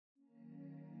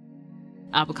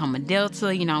I become a Delta,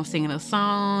 I'm singing a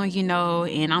song,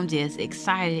 and I'm just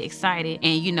excited.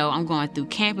 And, I'm going through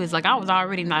campus. Like, I was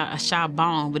already not a shy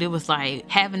bone, but it was like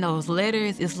having those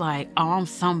letters, it's like, oh, I'm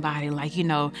somebody. Like,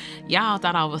 y'all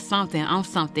thought I was something. I'm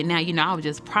something. Now, I was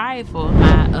just prideful.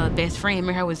 My best friend, me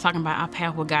and her was talking about our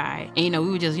path with God. And,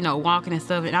 we were just, walking and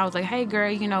stuff. And I was like, hey,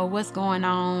 girl, what's going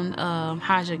on?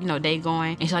 How's your, day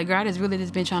going? And she's like, girl, I just really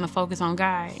just been trying to focus on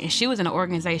God. And she was in an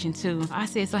organization too. I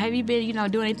said, so have you been,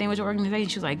 doing anything with your organization?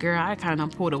 She was like, girl, I kind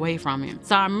of pulled away from it.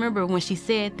 So I remember when she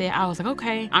said that, I was like,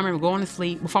 okay. I remember going to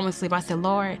sleep. Before I went to sleep, I said,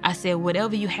 Lord,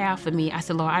 whatever you have for me, I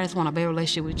said, Lord, I just want a better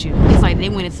relationship with you. It's like they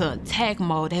went into attack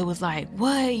mode. They was like,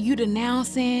 what? You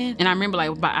denouncing? And I remember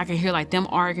like, I could hear like them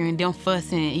arguing, them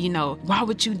fussing, why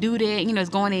would you do that? It's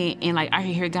going in and like, I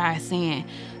could hear God saying,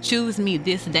 choose me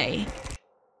this day.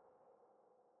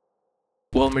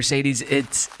 Well, Mercedes,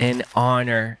 it's an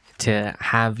honor to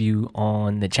have you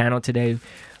on the channel today.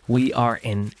 We are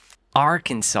in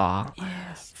Arkansas.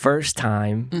 Yes. First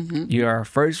time. You're our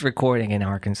first recording in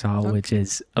Arkansas, which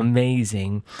is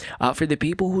amazing. For the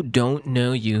people who don't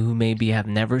know you, who maybe have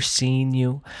never seen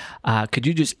you, could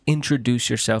you just introduce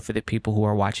yourself for the people who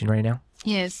are watching right now?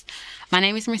 Yes. My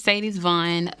name is Mercedes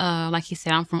Vaughn. Like you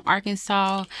said, I'm from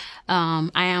Arkansas. I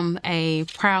am a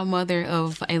proud mother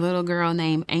of a little girl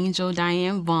named Angel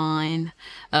Diane Vaughn.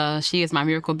 She is my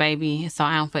miracle baby, so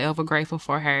I am forever grateful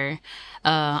for her.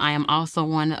 I am also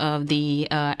one of the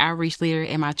outreach leader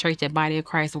in my church at Body of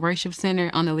Christ Worship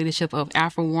Center under the leadership of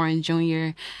Alfred Warren Jr.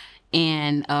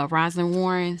 and Rosalind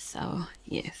Warren. So,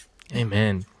 yes.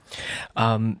 Amen.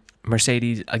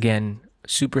 Mercedes, again,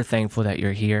 super thankful that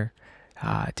you're here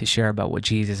to share about what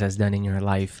Jesus has done in your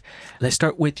life. Let's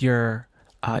start with your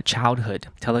childhood.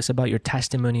 Tell us about your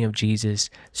testimony of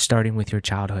Jesus, starting with your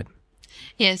childhood.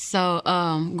 Yes, so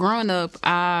growing up,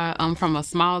 I'm from a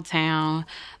small town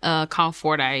called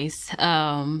Fordyce.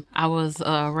 I was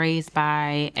raised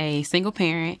by a single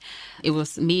parent. It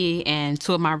was me and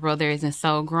two of my brothers. And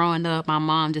so growing up, my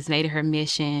mom just made it her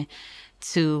mission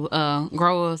to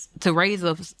raise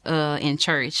us in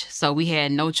church. So we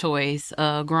had no choice.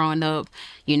 Growing up,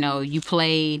 you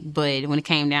played, but when it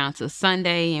came down to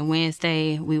Sunday and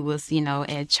Wednesday, we was,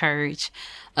 at church.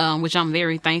 Which I'm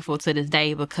very thankful to this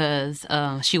day because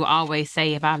she will always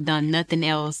say, if I've done nothing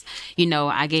else,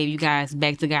 I gave you guys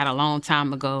back to God a long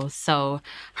time ago. So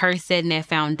her setting that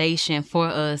foundation for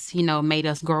us, made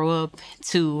us grow up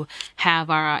to have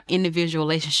our individual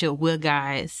relationship with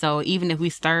God. So even if we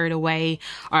stirred away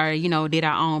or, did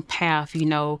our own path,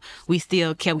 we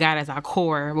still kept God as our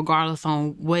core, regardless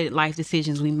on what life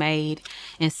decisions we made.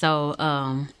 And so,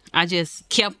 I just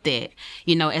kept that,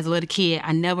 as a little kid.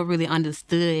 I never really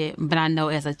understood, but I know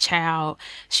as a child,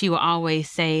 she would always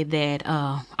say that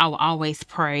I would always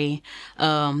pray.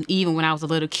 Even when I was a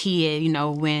little kid,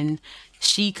 when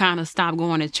she kind of stopped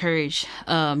going to church,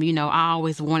 I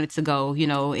always wanted to go.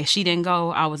 If she didn't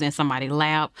go, I was in somebody's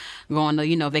lap going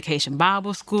to, vacation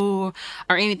Bible school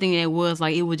or anything that was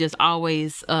like, it was just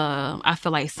always, I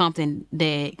feel like something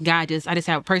that I just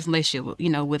have a personal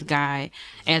relationship, with God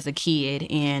as a kid.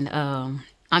 And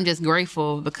I'm just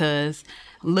grateful because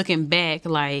looking back,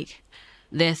 like,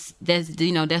 that's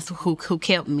who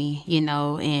kept me,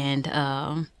 and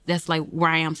that's like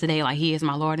where I am today. Like, he is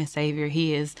my Lord and Savior.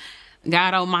 He is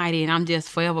God Almighty, and I'm just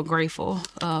forever grateful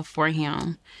for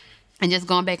him. And just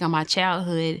going back on my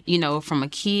childhood, from a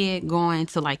kid going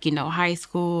to high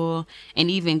school and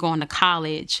even going to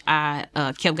college, I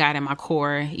kept God in my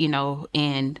core,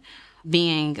 and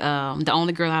being the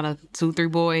only girl out of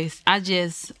 2-3 boys, I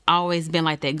just always been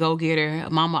like that go-getter.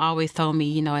 Mama always told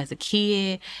me, as a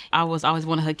kid, I was always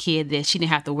one of her kids that she didn't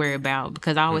have to worry about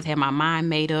because I always had my mind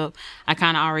made up. I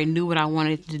kind of already knew what I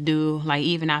wanted to do. Like,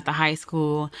 even after high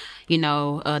school, they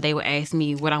would ask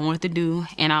me what I wanted to do,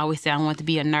 and I always said I wanted to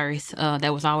be a nurse.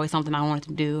 That was always something I wanted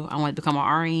to do. I wanted to become an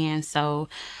RN. So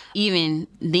even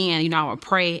then, I would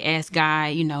pray, ask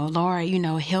God, Lord,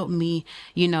 help me,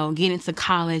 get into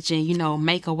college and,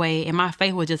 make a way. And my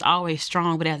faith was just always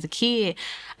strong. But as a kid,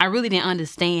 I really didn't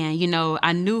understand.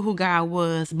 I knew who God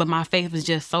was, but my faith was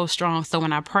just so strong. So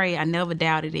when I prayed, I never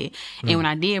doubted it. And when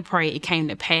I did pray, it came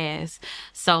to pass.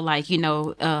 So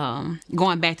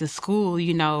going back to school,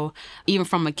 even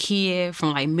from a kid,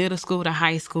 from middle school to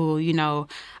high school,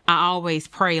 I always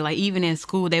pray. Like, even in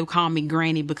school, they would call me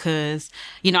Granny because,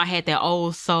 I had that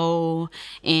old soul.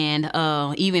 And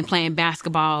even playing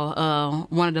basketball,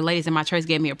 one of the ladies in my church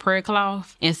gave me a prayer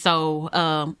cloth. And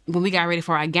so when we got ready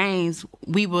for our games,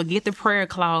 we would get the prayer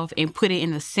cloth and put it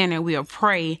in the center. We would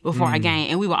pray before our game,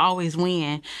 and we would always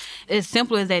win. As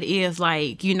simple as that is,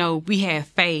 we have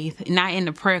faith, not in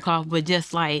the prayer cloth, but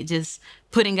just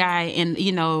putting guy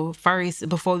in, first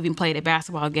before we even played a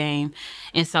basketball game.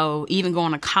 And so even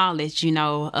going to college,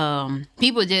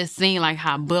 people just seeing like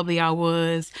how bubbly I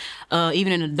was.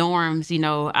 Even in the dorms,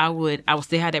 I would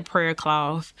still have that prayer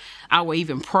cloth. I would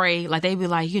even pray. Like they'd be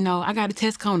like, I got a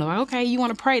test coming up. Like, okay, you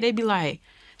want to pray? They'd be like,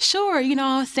 sure, you know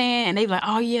what I'm saying? And they be like,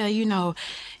 oh yeah,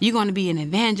 you're gonna be an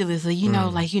evangelist, or you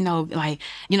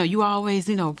always,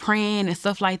 praying and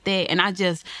stuff like that. And I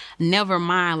just never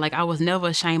mind. Like I was never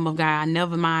ashamed of God. I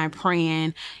never mind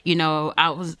praying. I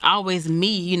was always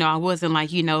me, I wasn't like,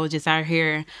 just out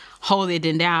here holier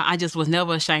than thou. I just was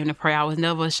never ashamed to pray. I was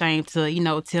never ashamed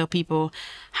to, tell people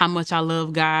how much I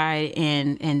love God,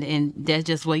 and that's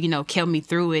just what, kept me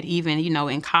through it, even,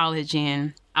 in college.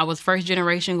 And I was first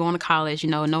generation going to college.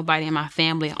 Nobody in my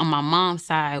family on my mom's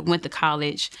side went to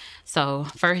college. So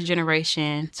first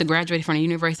generation to graduate from the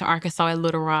University of Arkansas at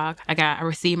Little Rock. I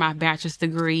received my bachelor's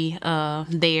degree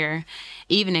there.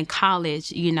 Even in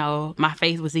college, my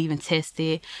faith was even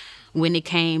tested when it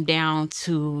came down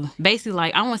to basically,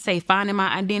 like, I won't say finding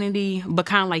my identity, but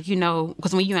kind of like,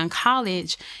 because when you're in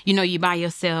college, you by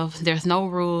yourself, there's no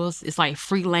rules. It's like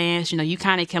freelance, you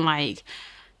kind of can like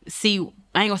see,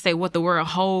 I ain't gonna say what the world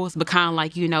holds, but kind of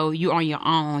like, you're on your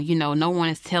own. No one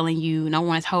is telling you, no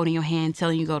one is holding your hand,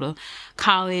 telling you go to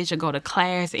college or go to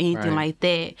class or anything like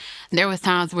that. There was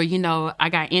times where, I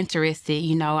got interested,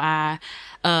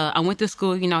 I went to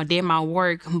school, did my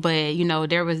work, but,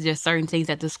 there was just certain things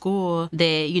at the school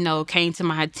that, came to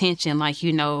my attention. Like,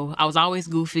 I was always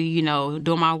goofy,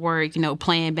 doing my work,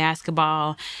 playing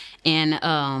basketball. And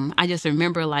I just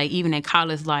remember, like, even in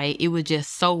college, like, it was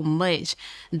just so much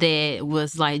that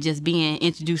was, like, just being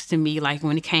introduced to me, like,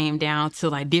 when it came down to,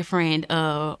 like, different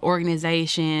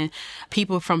organization,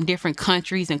 people from different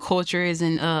countries and cultures.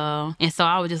 And so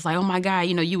I was just like, oh, my God,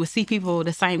 you would see people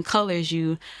the same color as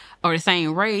you, or the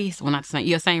same race, well, not the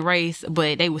same, same race,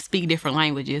 but they would speak different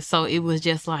languages. So it was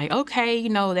just like, okay,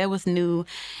 that was new.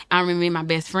 I remember me and my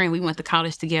best friend, we went to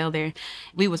college together.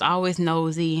 We was always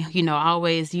nosy,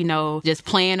 always, just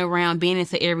playing around, being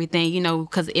into everything,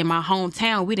 because in my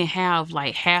hometown, we didn't have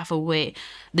like half of what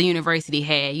the university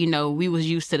had. We was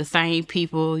used to the same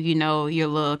people, your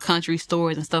little country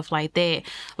stores and stuff like that.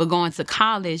 But going to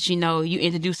college, you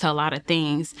introduced to a lot of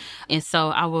things. And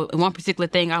so one particular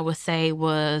thing I would say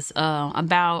was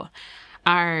about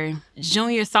our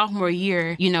junior, sophomore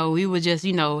year, we were just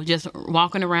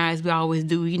walking around as we always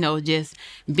do, just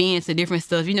being to different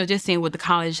stuff, just seeing what the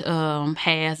college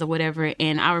has or whatever.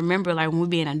 And I remember, like, when we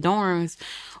be in the dorms,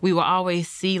 we will always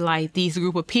see like these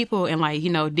group of people in like,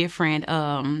 different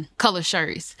color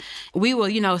shirts. We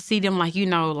will, see them like,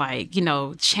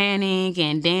 chanting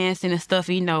and dancing and stuff.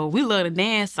 We love to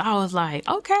dance. So I was like,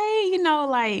 okay,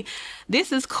 like,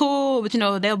 this is cool.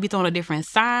 But, they'll be throwing different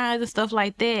signs and stuff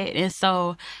like that. And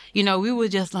so, we were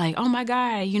just like, oh my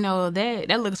God,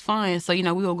 that looks fun. So, we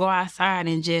will go outside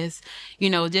and just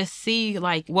see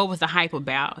like what was the hype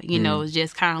about,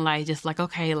 just kind of like,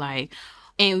 okay, like,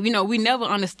 and, we never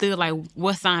understood, like,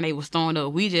 what sign they was throwing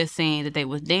up. We just seen that they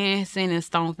was dancing and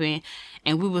stomping.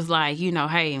 And we was like,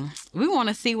 hey, we want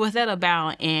to see what's that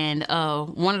about. And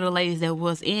one of the ladies that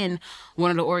was in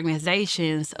one of the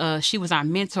organizations, she was our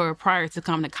mentor prior to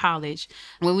coming to college.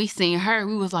 When we seen her,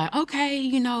 we was like,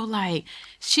 okay, like,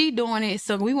 she doing it.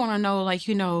 So we want to know, like,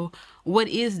 what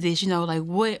is this? Like,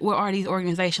 what are these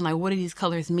organizations? Like, what do these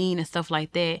colors mean and stuff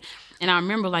like that? And I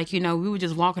remember, like, we were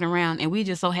just walking around, and we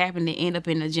just so happened to end up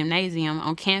in the gymnasium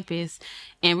on campus.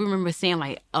 And we remember seeing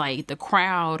like the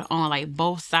crowd on like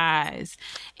both sides,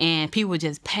 and people were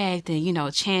just packed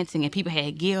and, chanting, and people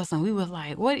had gifts, and we was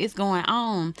like, what is going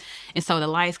on? And so the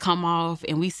lights come off,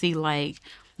 and we see like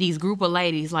these group of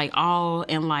ladies, like, all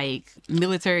in like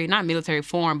not military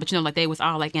form, but like they was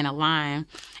all like in a line.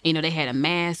 They had a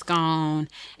mask on,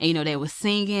 and they were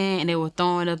singing, and they were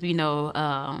throwing up,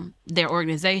 their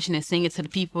organization and singing to the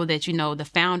people that, the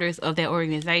founders of that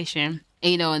organization.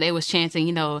 And they was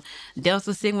chanting,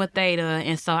 Delta Sigma Theta.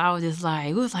 And so I was just like,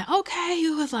 we was like, okay.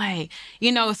 It was like,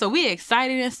 so we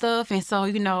excited and stuff. And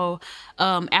so,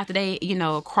 after they,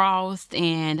 crossed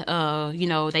and,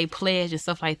 they pledged and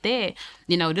stuff like that,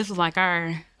 this was like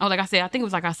like I said, I think it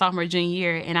was like our sophomore, junior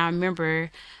year. And I remember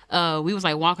we was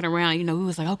like walking around, we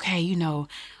was like, okay,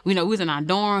 we was in our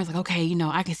dorms, like, okay,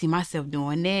 I can see myself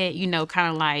doing that,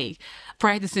 kind of like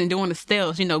practicing doing the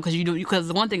steps, because because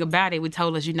the one thing about it, we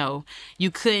told us,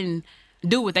 you couldn't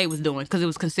do what they was doing because it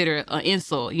was considered an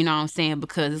insult, you know what I'm saying?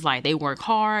 Because it's like they work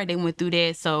hard, they went through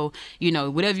that. So,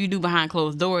 whatever you do behind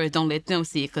closed doors, don't let them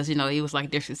see it because, it was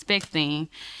like disrespect thing.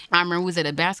 I remember we was at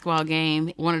a basketball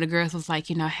game. One of the girls was like,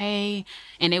 hey,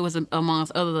 and it was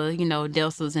amongst other,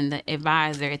 Deltas and the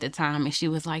advisor at the time. And she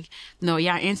was like, no,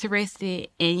 y'all interested?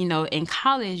 And, in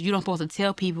college, you don't supposed to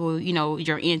tell people,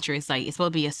 your interests. Like, it's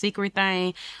supposed to be a secret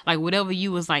thing. Like, whatever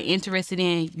you was like interested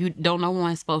in, no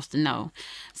one's supposed to know.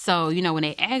 So, when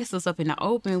they asked us up in the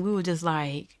open, we were just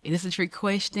like, is this a trick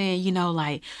question?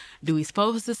 Like, do we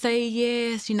supposed to say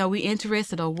yes? We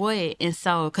interested or what? And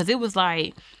so, because it was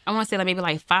like, I want to say like maybe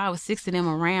like 5 or 6 of them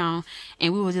around.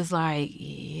 And we were just like,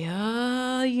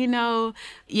 yeah,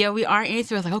 yeah, we are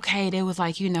interested. Like, okay, they was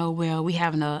like, well, we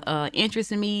having a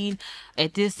interest in me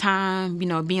at this time,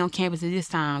 be on campus at this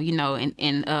time,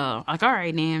 like, all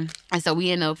right then. And so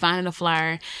we ended up finding a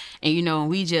flyer and,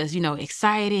 we just,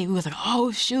 excited. We was like,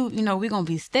 oh shoot, we're going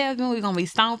to be stepping, we're going to be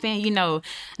stomping,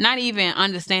 not even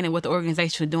understanding what the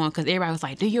organization was doing because everybody was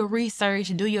like, do your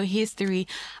research, do your history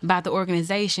about the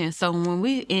organization. So when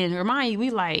remind you, we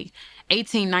like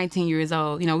 18, 19 years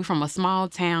old, we from a small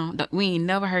town. We ain't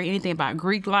never heard anything about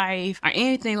Greek life or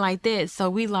anything like that. So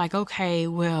we like, okay,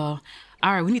 well,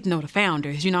 all right, we need to know the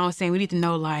founders, you know what I'm saying? We need to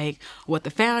know like what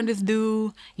the founders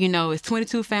do, it's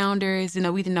 22 founders, we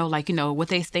need to know like, what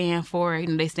they stand for.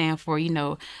 They stand for,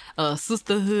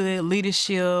 sisterhood,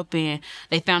 leadership, and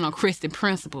they found on Christian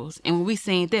principles. And when we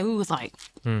seen that, we was like,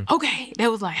 okay, that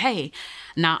was like, hey,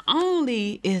 not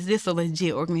only is this a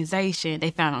legit organization, they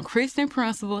found on Christian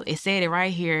principles. It said it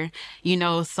right here,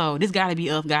 so this got to be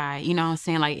of God, you know what I'm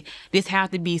saying? Like this have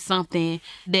to be something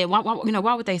that,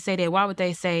 why would they say that? Why would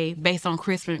they say based on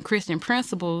Christian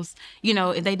principles,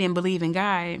 if they didn't believe in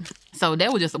God? So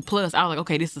that was just a plus. I was like,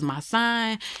 okay, this is my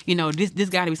sign, this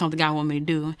got to be something God want me to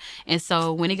do. And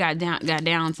so when it got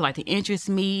down to like the interest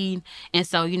meet, and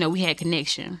so, we had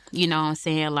connection, you know what I'm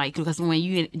saying? Like, because when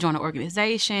you join an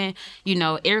organization,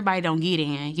 everybody don't get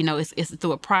in, it's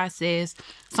through a process.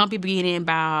 Some people get in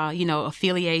by,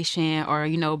 affiliation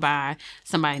or, by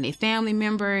somebody in their family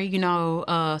member,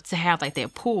 to have like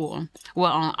that pool.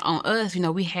 Well, on us,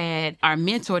 we had our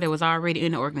mentor that was already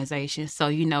in the organization. So,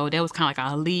 that was kind of like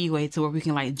our leeway to where we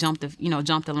can like jump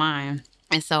the line.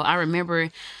 And so I remember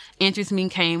interest meeting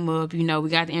came up, we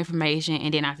got the information.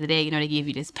 And then after that, they give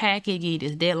you this packet, give you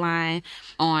this deadline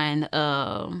on,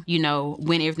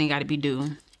 when everything got to be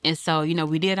due. And so,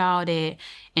 we did all that.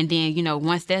 And then,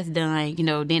 once that's done,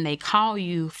 then they call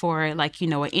you for like,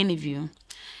 an interview.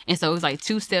 And so it was like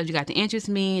 2 steps. You got the interest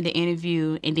meeting, the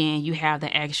interview, and then you have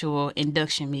the actual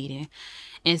induction meeting.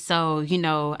 And so,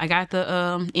 I got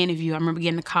the interview. I remember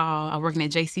getting the call. I was working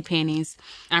at J.C. Penney's.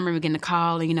 I remember getting the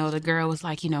call, and, the girl was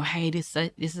like, hey, this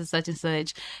is such and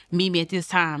such. Meet me at this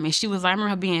time. And she was like, I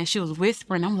remember she was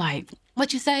whispering. I'm like,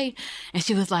 what you say? And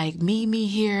she was like, meet me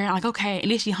here. I'm like, okay.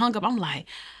 And then she hung up. I'm like,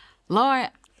 Lord,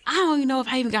 I don't even know if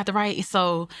I even got the right.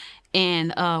 So,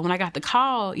 and when I got the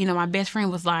call, my best friend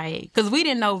was like, because we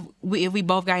didn't know if we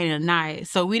both got in or not.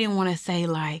 So we didn't want to say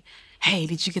like, hey,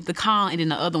 did you get the call? And then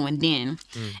the other one didn't.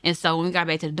 And so when we got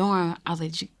back to the dorm, I was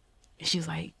like, she was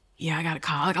like, yeah, I got a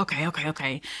call. Like,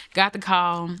 okay. Got the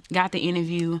call, got the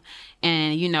interview,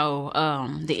 and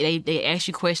they ask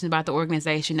you questions about the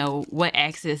organization. What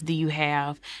access do you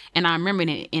have? And I remember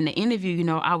in the interview,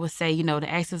 I would say, the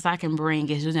access I can bring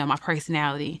is my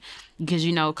personality. Because,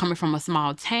 coming from a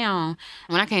small town,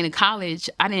 when I came to college,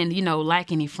 I didn't,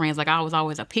 lack any friends. Like, I was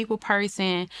always a people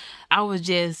person. I was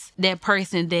just that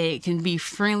person that can be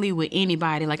friendly with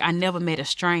anybody. Like, I never met a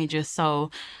stranger.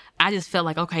 So I just felt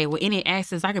like, okay, well, any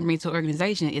access I can bring to an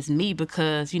organization is me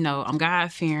because, I'm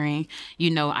God-fearing.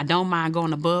 I don't mind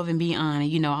going above and beyond.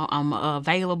 I'm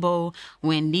available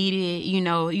when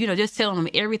needed. Just telling them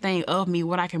everything of me,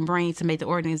 what I can bring to make the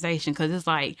organization. Because it's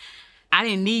like, I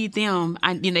didn't need them.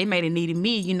 They made it needed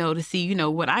me, to see,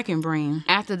 what I can bring.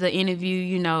 After the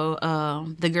interview,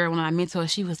 the girl when I mentored,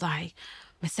 she was like,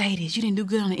 Mercedes, you didn't do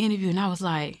good on the interview. And I was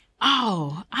like,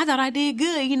 oh, I thought I did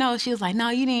good. She was like, no,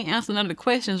 you didn't answer none of the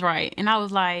questions right. And I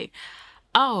was like,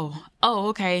 oh,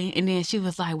 okay. And then she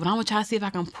was like, well, I'm going to try to see if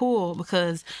I can pull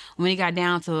because when it got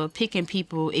down to picking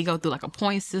people, it go through like a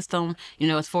point system,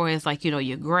 as far as like,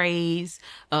 your grades.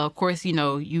 Of course,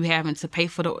 you having to pay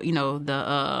for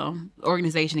the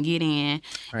organization to get in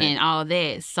and all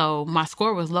that. So my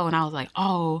score was low and I was like,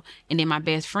 oh. And then my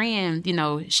best friend,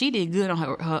 she did good on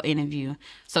her interview.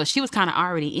 So she was kind of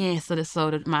already in.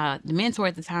 My mentor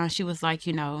at the time, she was like,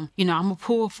 I'm going to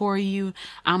pull for you.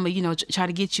 I'm going to, try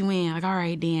to get you in. Like, all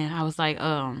right, then. I was was like,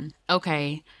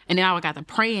 okay. And then I got to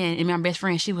praying, and my best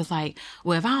friend, she was like,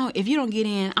 well, if you don't get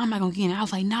in, I'm not gonna get in. I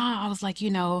was like, nah. I was like,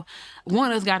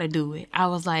 one of us got to do it. I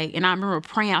was like, and I remember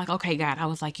praying, like, okay, God. I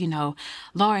was like,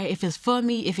 Lord, if it's for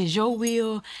me, if it's your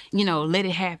will, let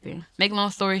it happen. Make a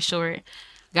long story short,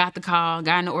 got the call,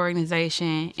 got in the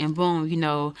organization, and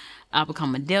boom, I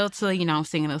become a Delta, I'm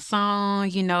singing a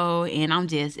song, and I'm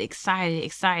just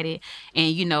excited.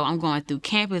 And, I'm going through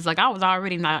campus. Like, I was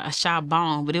already not a shy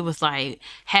bone, but it was like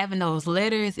having those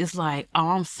letters, it's like,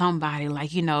 oh, I'm somebody.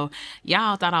 Like, y'all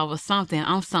thought I was something.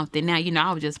 I'm something. Now,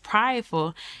 I was just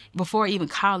prideful. Before even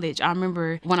college, I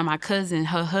remember one of my cousins,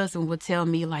 her husband would tell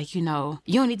me, like, you don't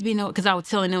need to be because I was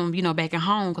telling them, back at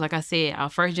home, 'cause like I said, our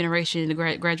first generation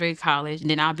to graduate college, and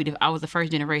then I was the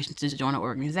first generation to join an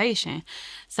organization.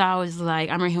 So I was like,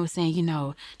 I remember him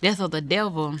saying, that's of the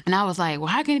devil. And I was like, well,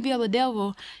 how can it be of the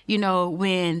devil,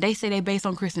 when they say they based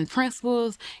on Christian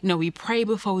principles, we pray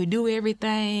before we do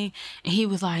everything. And he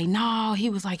was like, no, he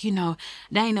was like, they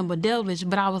ain't nothing but devilish.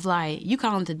 But I was like, you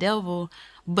call him the devil,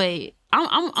 but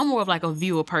I'm more of like a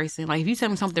viewer person. Like, if you tell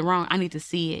me something wrong, I need to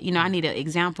see it. I need an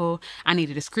example. I need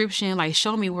a description. Like,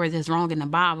 show me where it's wrong in the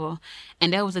Bible.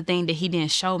 And that was the thing that he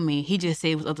didn't show me. He just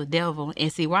said it was of the devil.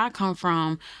 And see, where I come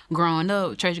from, growing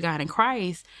up, Church of God in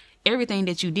Christ, everything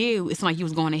that you did, it's like you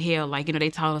was going to hell. Like, they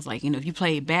told us, like, if you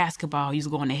played basketball, you was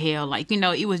going to hell. Like,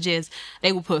 it was just,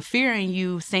 they would put fear in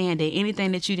you, saying that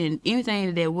anything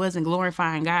that wasn't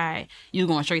glorifying God, you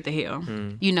was going straight to hell.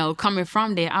 Coming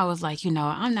from that, I was like,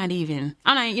 I'm not even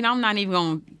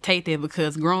going to take that,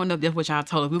 because growing up, that's what y'all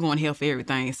told us. We're going to hell for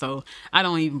everything. So I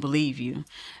don't even believe you.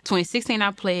 2016, I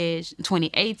pledged.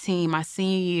 2018, my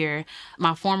senior year,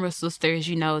 my former sisters,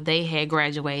 they had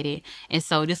graduated. And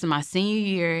so this is my senior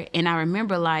year. And I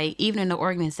remember, like, even in the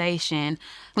organization,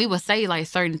 we would say, like,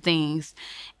 certain things.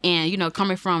 And,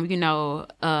 coming from,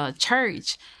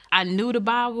 church, I knew the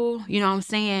Bible, you know what I'm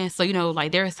saying? So,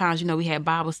 like, there was times, we had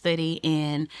Bible study,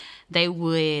 and they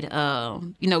would,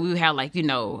 we would have, like,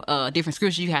 different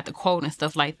scriptures you had to quote and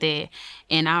stuff like that.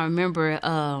 And I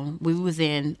remember we was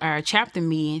in our chapter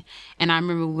meeting, and I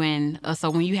remember when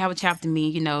you have a chapter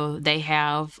meeting, they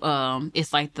have,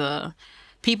 it's like the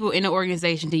people in the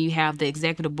organization, then you have the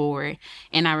executive board.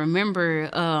 And I remember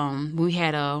when we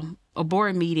had a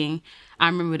board meeting, I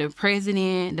remember the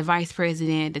president, the vice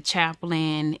president, the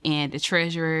chaplain, and the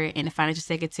treasurer, and the financial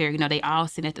secretary, they all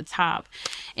sitting at the top.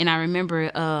 And I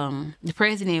remember the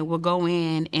president would go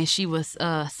in, and she would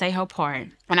say her part.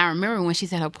 And I remember when she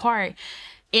said her part,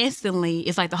 instantly,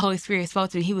 it's like the Holy Spirit spoke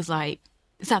to me. He was like,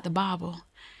 it's not the Bible.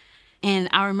 And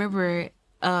I remember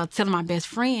telling my best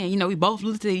friend, we both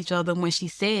looked at each other when she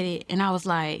said it. And I was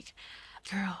like,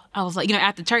 girl, I was like,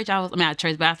 after church, not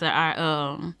church, but after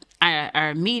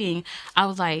our meeting, I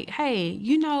was like, hey,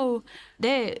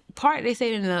 that part they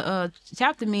said in the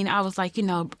chapter meeting, I was like,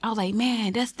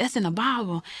 man, that's in the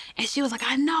Bible. And she was like,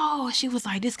 I know. She was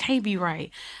like, this can't be right.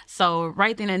 So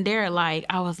right then and there, like,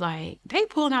 I was like, they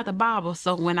pulling out the Bible.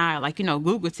 So when I, like,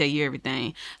 Google tell you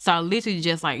everything. So I literally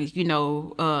just, like,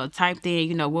 typed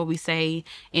in, what we say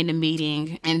in the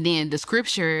meeting. And then the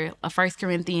scripture, 1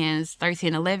 Corinthians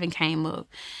 13:11 came up.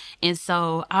 And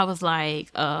so I was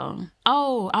like,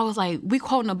 we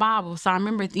quoting the Bible. So I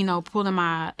remember, pulling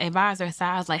my advisor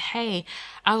aside. I was like, hey,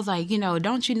 I was like,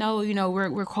 don't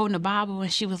we're quoting the Bible.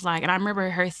 And she was like, and I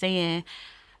remember her saying,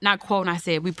 not quoting, I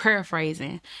said, we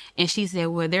paraphrasing. And she said,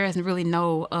 well, there isn't really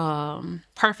no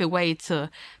perfect way to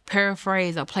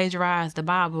paraphrase or plagiarize the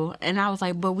Bible. And I was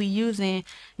like, but we using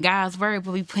God's word,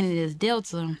 but we putting it as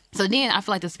Delta. So then I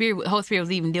feel like the Holy Spirit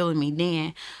was even dealing with me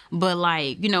then. But,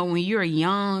 like, when you're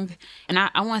young, and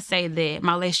I want to say that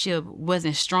my relationship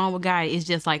wasn't strong with God. It's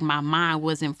just like my mind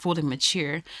wasn't fully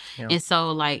mature. Yeah. And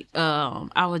so, like,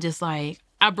 I was just like,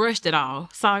 I brushed it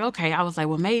off. So, like, okay, I was like,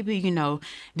 well, maybe,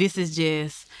 this is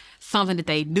just something that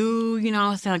they do, what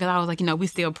I'm saying? Because I was like, we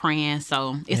still praying,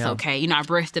 so it's okay. I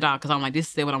brushed it off because I'm like,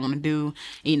 this is what I want to do.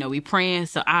 We praying,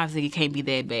 so obviously it can't be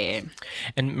that bad.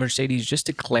 And Mercedes, just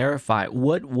to clarify,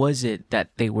 what was it that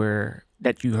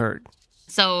you heard?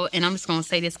 So, and I'm just going to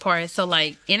say this part. So,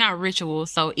 like, in our ritual,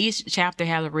 so each chapter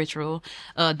has a ritual.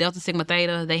 Delta Sigma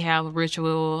Theta, they have a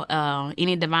ritual.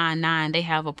 Any Divine Nine, they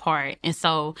have a part. And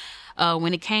so,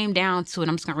 when it came down to it,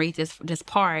 I'm just going to read this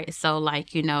part. So,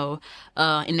 like, in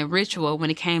the ritual, when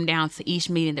it came down to each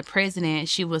meeting, the president,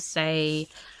 she would say...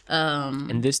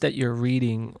 and this that you're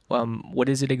reading, what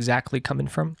is it exactly coming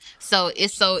from? So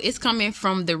it's coming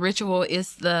from the ritual.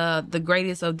 It's the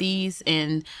greatest of these,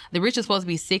 and the ritual is supposed to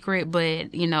be secret,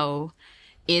 but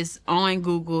It's on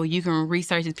Google. You can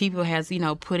research it. People has,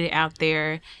 put it out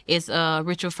there. It's a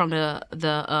ritual from the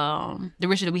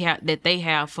ritual that we have, that they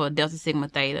have for Delta Sigma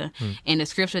Theta. And the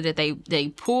scripture that they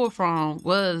pulled from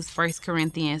was 1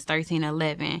 Corinthians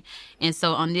 13:11. And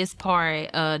so on this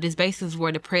part, this basis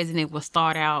where the president will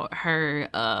start out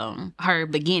her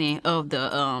beginning of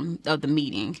the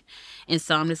meeting. And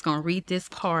so I'm just gonna read this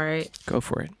part. Go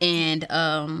for it.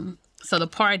 And so the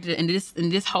part and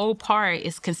this whole part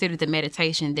is considered the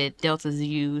meditation that Deltas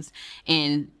use,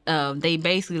 and they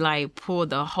basically like pull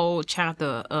the whole chapter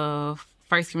of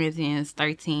 1 Corinthians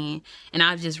 13, and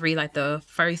I'll just read like the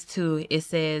first two. It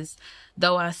says,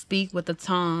 "Though I speak with the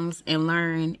tongues and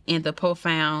learn in the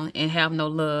profound and have no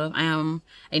love, I am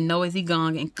a noisy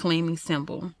gong and clanging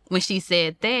cymbal." When she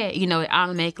said that, it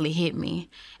automatically hit me.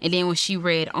 And then when she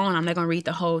read on, I'm not going to read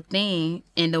the whole thing.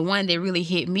 And the one that really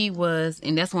hit me was,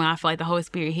 and that's when I feel like the Holy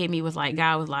Spirit hit me, was like,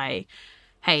 God was like,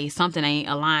 hey, something ain't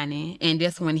aligning. And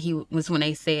that's when when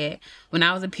they said, when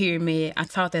I was a pyramid, I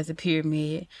talked as a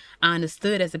pyramid. I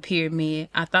understood as a pyramid.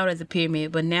 I thought as a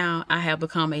pyramid, but now I have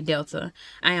become a delta.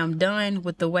 I am done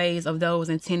with the ways of those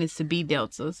intended to be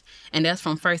deltas. And that's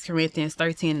from 1 Corinthians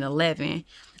 13:11.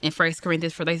 In 1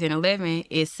 Corinthians 13:11,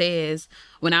 it says,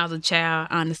 when I was a child,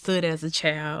 I understood as a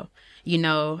child.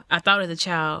 I thought as a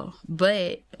child,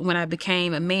 but when I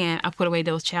became a man, I put away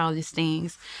those childish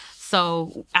things.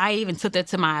 So I even took that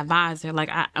to my advisor. Like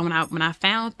when I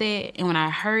found that and when I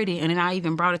heard it, and then I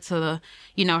even brought it to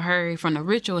her from the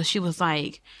ritual, she was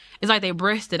like, it's like they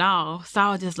brushed it off. So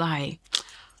I was just like,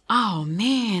 oh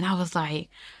man, I was like,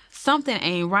 something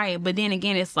ain't right. But then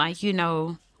again, it's like,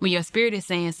 when your spirit is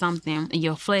saying something and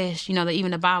your flesh, that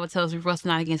even the Bible tells we wrestle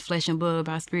not against flesh and blood,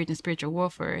 by spirit and spiritual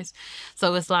warfare.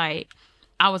 So it's like,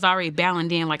 I was already bowing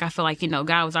in. Like, I feel like,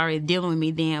 God was already dealing with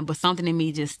me then, but something in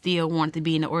me just still wanted to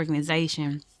be in the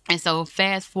organization. And so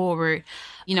fast forward,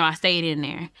 I stayed in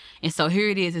there. And so here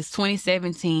it is, it's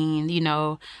 2017,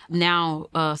 now,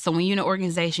 so when you're in an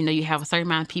organization, you have a certain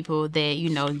amount of people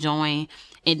that, join,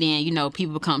 and then,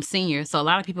 people become seniors. So a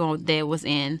lot of people that was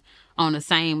on the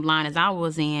same line as I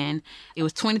was in, it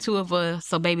was 22 of us,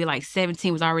 so maybe like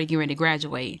 17 was already getting ready to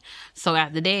graduate. So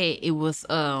after that, it was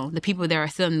the people that are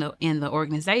still in the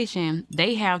organization,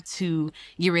 they have to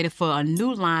get ready for a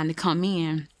new line to come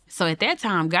in. So at that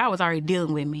time, God was already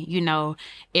dealing with me.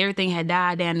 Everything had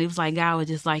died down. It was like God was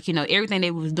just like, everything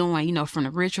they was doing, from the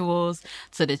rituals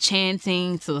to the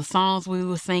chanting to the songs we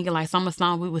were singing, like some of the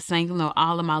songs we were singing,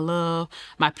 all of my love,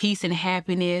 my peace and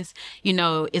happiness,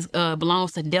 it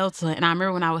belongs to Delta. And I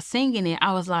remember when I was singing it,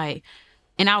 I was like,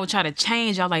 and I would try to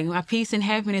change. I was like, my peace and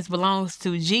happiness belongs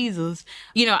to Jesus.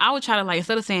 I would try to, like,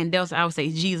 instead of saying Delta, I would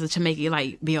say Jesus to make it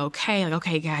like be okay. Like,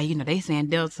 okay, God, they saying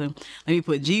Delta. Let me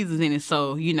put Jesus in it.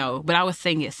 So, but I was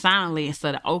saying it silently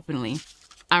instead of openly.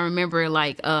 I remember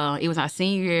like it was our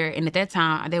senior year, and at that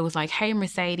time they was like, hey,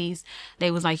 Mercedes,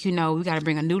 they was like, we got to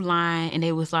bring a new line, and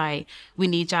they was like, we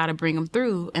need y'all to bring them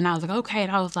through. And I was like, okay.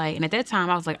 And I was like, and at that time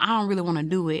I was like, I don't really want to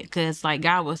do it, because like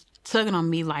God was tugging on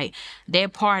me, like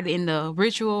that part in the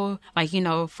ritual, like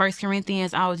 1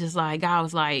 Corinthians, I was just like, God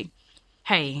was like,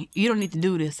 hey, you don't need to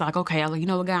do this. Like, okay. I was like,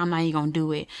 what, God, I'm not even going to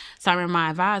do it. So I remember my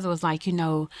advisor was like, I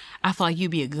feel like you'd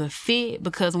be a good fit,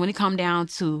 because when it come down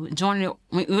to joining it,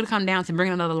 when it come down to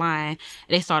bringing another line,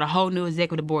 they start a whole new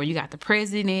executive board. You got the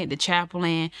president, the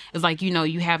chaplain. It's like,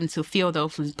 you having to fill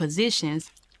those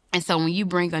positions. And so when you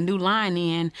bring a new line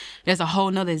in, there's a whole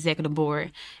nother executive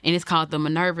board, and it's called the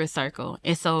Minerva Circle.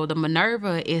 And so the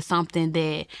Minerva is something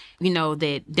that,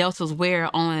 that Deltas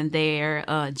wear on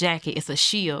their jacket. It's a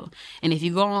shield. And if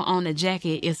you go on the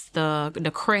jacket, it's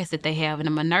the crest that they have. And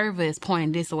the Minerva is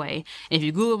pointing this way. And if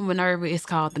you Google Minerva, it's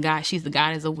called she's the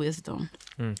goddess of wisdom.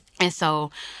 And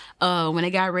so when they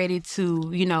got ready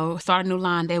to, start a new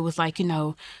line, they was like,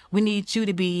 we need you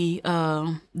to be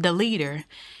the leader.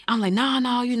 I'm like,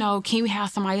 no, can we have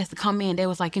somebody else to come in? They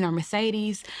was like,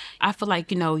 Mercedes, I feel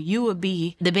like, you would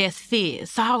be the best fit.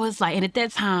 So I was like, and at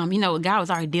that time, God was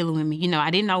already dealing with me.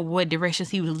 I didn't know what directions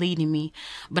he was leading me,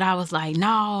 but I was like,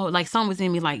 no, like something was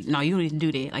in me like, no, you don't need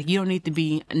to do that. Like, you don't need to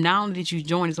be, not only did you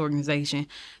join this organization,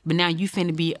 but now you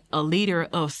finna be a leader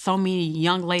of so many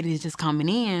young ladies just coming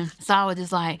in. So I was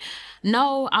just like,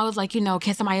 no, I was like,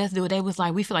 can somebody else do it? They was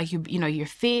like, we feel like you're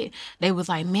fit. They was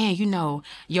like, man,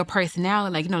 your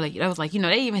personality, like, like, they was like,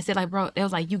 they even said like, bro, they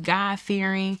was like, you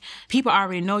God-fearing. People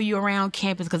already know you around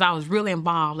campus, because I was really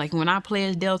involved. Like when I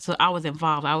pledged Delta, I was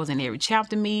involved. I was in every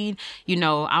chapter meet,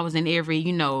 I was in every,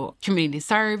 community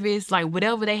service, like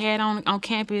whatever they had on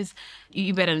campus,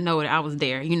 you better know that I was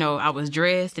there. I was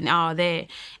dressed and all that.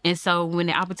 And so when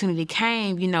the opportunity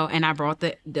came, and I brought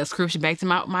the scripture back to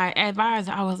my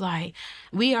advisor, I was like,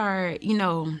 we are,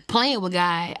 playing with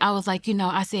God. I was like,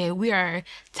 I said, we are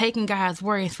taking God's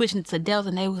word and switching it to Delta.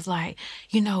 And they was like,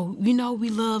 we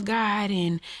love God.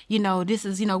 And, this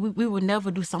is, we would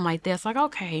never do something like that. It's like,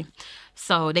 okay.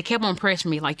 So they kept on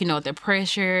pressuring me, like, the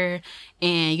pressure,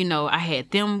 and I had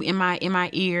them in my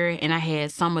ear, and I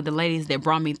had some of the ladies that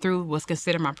brought me through was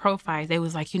considered my profiles. They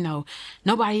was like,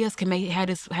 nobody else can have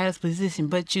this position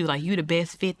but you. Like, you the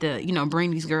best fit to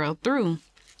bring these girls through.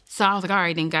 So I was like, all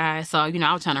right then, guys. So, I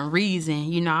was trying to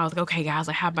reason, I was like, okay, guys,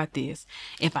 like, how about this?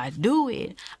 If I do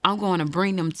it, I'm going to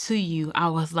bring them to you. I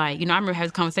was like, I remember having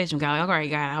this conversation with God, like, all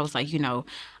right, God, I was like,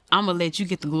 I'm going to let you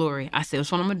get the glory. I said,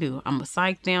 that's what I'm going to do. I'm going to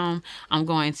psych them. I'm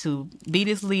going to be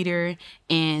this leader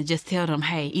and just tell them,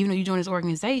 hey, even though you join this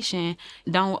organization,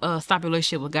 don't stop your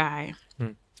relationship with God.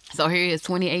 So here it is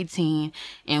 2018,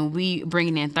 and we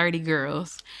bringing in 30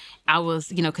 girls. I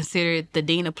was, considered the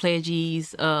dean of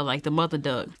pledges, like the mother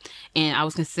duck. And I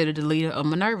was considered the leader of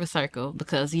Minerva Circle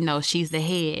because, she's the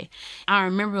head. I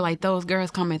remember, like, those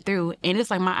girls coming through, and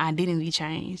it's like my identity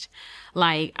changed.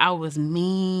 Like, I was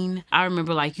mean. I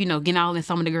remember, like, getting all in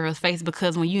some of the girls' face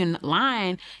because when you're in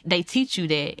line, they teach you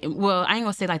that. Well, I ain't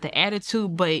gonna say like the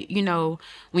attitude, but,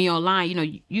 when you're online,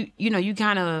 you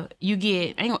kind of, you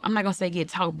get, I'm not gonna say get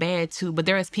talked bad to, but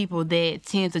there's people that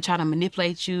tend to try to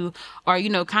manipulate you or,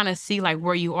 kind of see like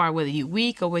where you are, whether you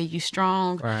weak or whether you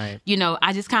strong. Right.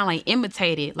 I just kind of like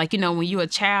imitated, like, when you're a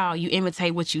child, you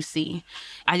imitate what you see.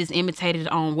 I just imitated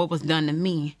on what was done to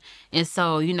me. And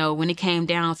so, when it came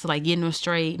down to like getting them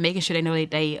straight, making sure they know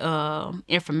they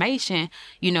information,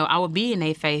 I would be in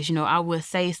their face, I would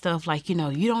say stuff like, you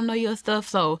don't know your stuff.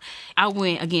 So I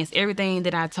went against everything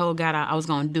that I told God I was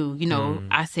going to do.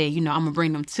 I said, I'm going to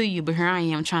bring them to you, but here I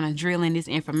am trying to drill in this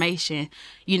information,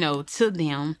 to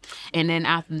them. And then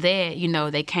after that,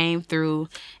 they came through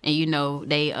and,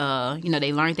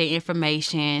 they learned their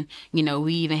information.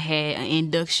 We even had an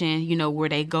induction, where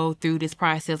they go through this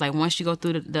process. Like once you go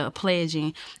through the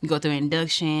pledging, you go through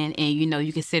induction and,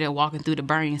 you consider walking through the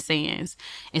burning sands.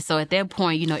 And so at that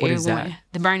point, What is that?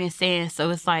 the burning sands. So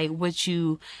it's like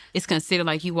it's considered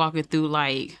like you walking through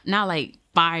like, not like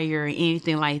fire or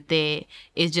anything like that.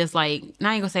 It's just like,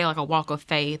 not even gonna say like a walk of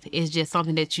faith. It's just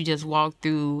something that you just walk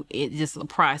through. It's just a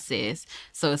process.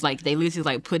 So it's like they literally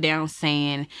like put down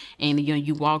sand and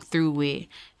you walk through it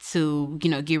to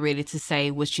get ready to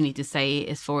say what you need to say,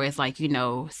 as far as like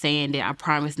saying that I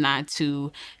promise not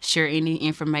to share any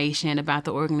information about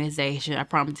the organization. I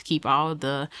promise to keep all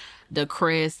the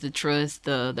crest, the trust,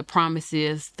 the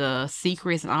promises, the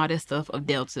secrets, and all that stuff of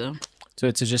Delta. So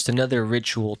it's just another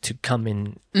ritual to come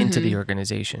into the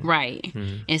organization. Right.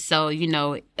 And so,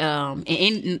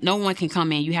 and no one can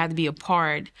come in. You have to be a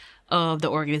part of the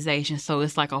organization. So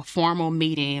it's like a formal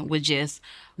meeting with just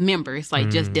members, like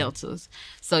just Deltas.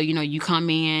 So, you come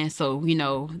in. So,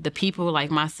 the people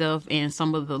like myself and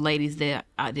some of the ladies that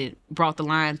I did brought the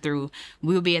line through,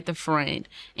 we'll be at the front.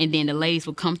 And then the ladies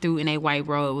will come through in their white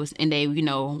robes and they,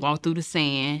 walk through the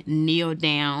sand, kneel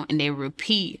down, and they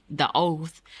repeat the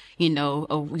oath,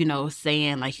 of,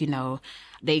 saying like,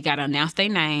 they gotta announce their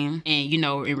name and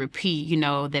and repeat,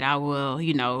 that I will,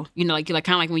 like kind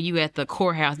of like when you at the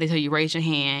courthouse, they tell you raise your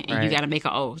hand and you gotta make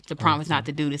an oath to promise not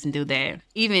to do this and do that.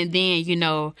 Even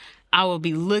then, I would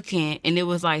be looking and it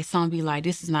was like some be like,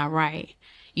 this is not right.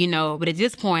 But at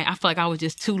this point, I feel like I was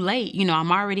just too late.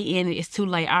 I'm already in it. It's too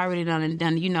late. I already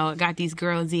done, got these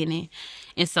girls in it.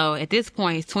 And so at this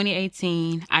point, it's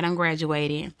 2018. I done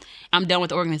graduated. I'm done with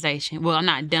the organization. Well, I'm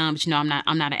not done, but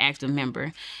I'm not an active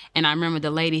member. And I remember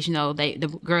the ladies,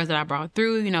 the girls that I brought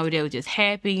through, they were just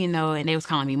happy, and they was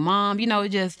calling me mom, I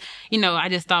just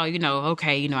thought,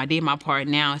 okay, I did my part.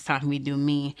 Now it's time for me to do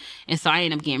me. And so I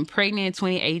ended up getting pregnant in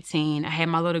 2018. I had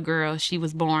my little girl. She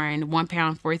was born 1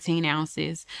 pound, 14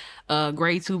 ounces,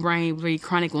 grade 2 brain bleed,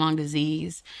 chronic lung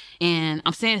disease. And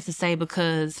I'm saying this to say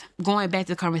because going back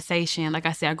to the conversation, like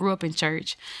I said, I grew up in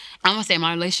church. I'm gonna say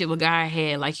my relationship with God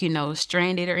had like,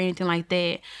 stranded or anything like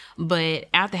that. But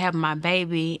after having my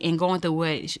baby and going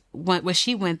through what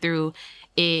she went through,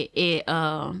 it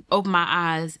opened my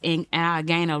eyes and I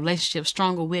gained a relationship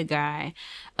stronger with God.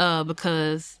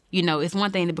 Because, it's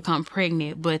one thing to become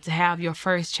pregnant, but to have your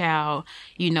first child,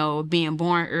 being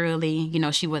born early,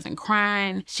 she wasn't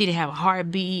crying. She didn't have a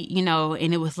heartbeat,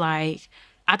 and it was like,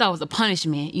 I thought it was a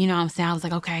punishment, what I'm saying? I was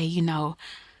like, okay,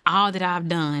 all that I've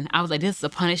done, I was like, this is a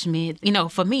punishment,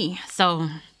 for me. So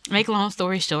make a long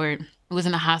story short, I was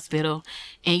in the hospital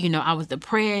and, I was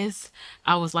depressed.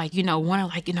 I was like, wondering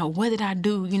like, what did I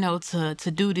do,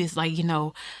 to do this? Like,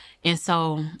 And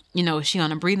so, she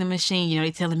on a breathing machine,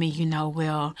 they telling me,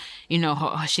 well,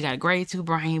 she got a grade 2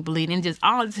 brain bleeding. Just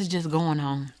all this is just going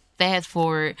on. Fast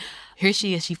forward, here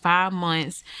she is, she 5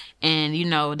 months, and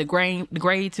the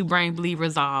grade 2 brain bleed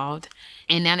resolved.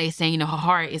 And now they saying, her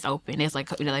heart is open. It's like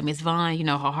Miss Vaughn,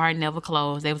 her heart never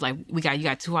closed. They was like, you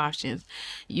got two options.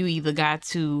 You either got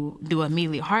to do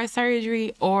immediate heart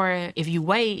surgery, or if you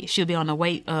wait, she'll be on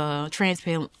the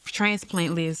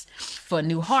transplant list for a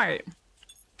new heart.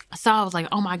 So I was like,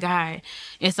 oh my God.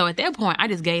 And so at that point, I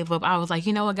just gave up. I was like,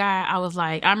 you know what, God? I was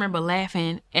like, I remember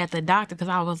laughing at the doctor because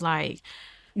I was like,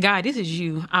 God, this is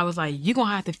you. I was like, you're going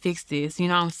to have to fix this. You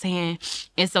know what I'm saying?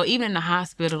 And so even in the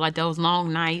hospital, like those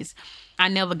long nights, I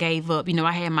never gave up.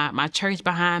 I had my church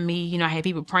behind me. I had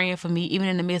people praying for me. Even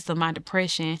in the midst of my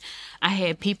depression, I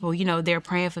had people, there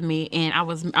praying for me. And I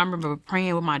remember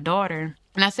praying with my daughter.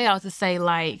 And I say all to say,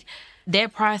 like,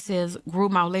 that process grew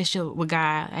my relationship with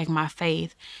God, like my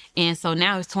faith. And so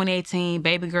now it's 2018,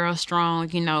 baby girl strong,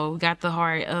 got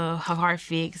her heart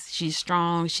fixed. She's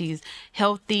strong, she's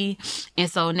healthy. And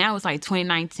so now it's like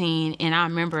 2019, and I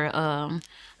remember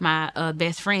my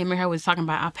best friend, me and her was talking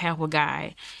about our path with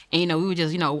God. And, we were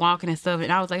just, walking and stuff.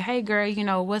 And I was like, hey,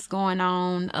 girl, what's going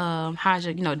on? How's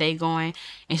your, day going?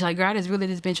 And she's like, girl, I just really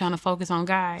just been trying to focus on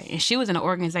God. And she was in an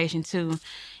organization, too.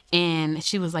 And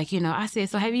she was like, I said,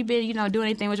 so have you been, doing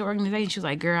anything with your organization? She was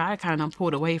like, girl, I kind of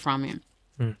pulled away from it.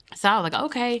 So I was like,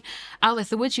 okay. I was like,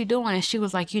 so what you doing? And she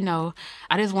was like,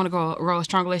 I just want to grow a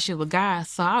strong relationship with God.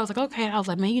 So I was like, okay. I was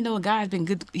like, man, God's been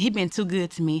good. He been too good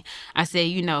to me. I said,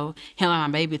 he allowed my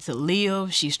baby to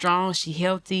live. She's strong. She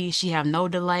healthy. She have no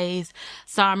delays.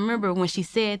 So I remember when she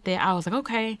said that, I was like,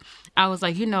 okay. I was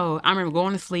like, I remember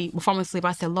going to sleep. Before I went to sleep,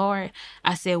 I said, Lord,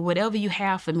 I said, whatever you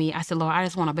have for me, I said, Lord, I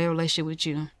just want a better relationship with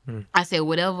you. I said,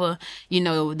 whatever,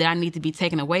 that I need to be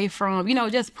taken away from,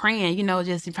 just praying,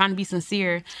 just trying to be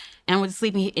sincere. And I went to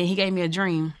sleep, and he gave me a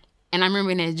dream. And I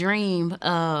remember in that dream,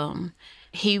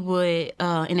 he would,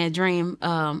 in that dream,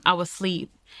 I would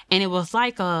sleep. And it was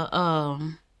like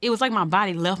my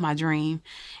body left my dream,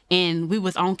 and we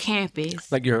was on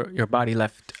campus. Like your body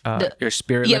left, your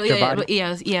spirit Yeah, left your body?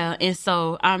 yeah. And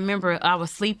so I remember I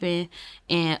was sleeping,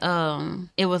 and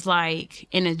it was like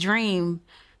in a dream,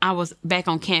 I was back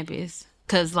on campus.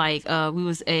 Cause like I remember we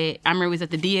was at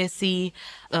the DSC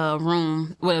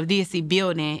DSC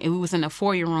building, and we was in the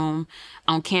foyer room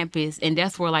on campus, and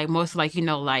that's where like most like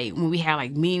like when we have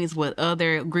like meetings with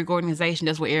other Greek organizations,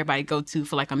 that's where everybody go to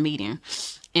for like a meeting.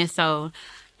 And so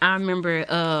I remember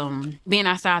being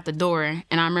outside the door,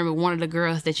 and I remember one of the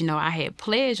girls that, I had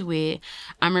pledged with,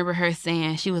 I remember her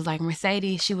saying, she was like,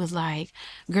 Mercedes, she was like,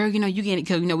 girl, you getting,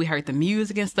 because, we heard the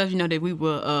music and stuff, that we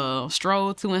would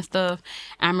stroll to and stuff.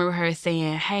 I remember her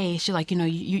saying, hey, she like,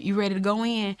 you ready to go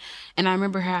in? And I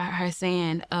remember her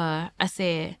saying, I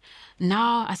said,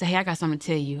 no. I said, hey, I got something to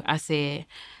tell you. I said,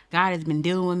 God has been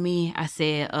dealing with me. I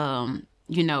said,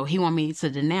 he want me to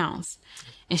denounce.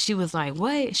 And she was like,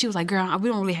 what? She was like, girl, we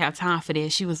don't really have time for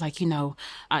this. She was like,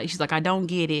 she's like, I don't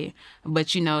get it. But,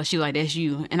 she was like, that's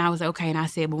you. And I was like, okay. And I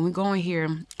said, but when we go in here,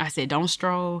 I said, don't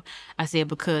stroll. I said,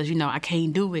 because, I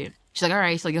can't do it. She's like, all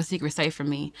right, so your secret's safe for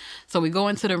me. So we go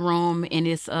into the room, and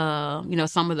it's,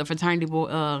 some of the fraternity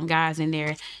guys in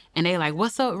there. And they like,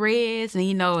 what's up, Reds?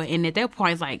 And, and at that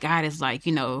point, it's like, God is like,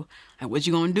 like, what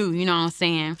you gonna do? You know what I'm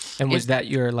saying? And was that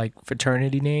your like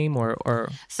fraternity name or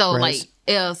so Res? like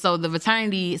so the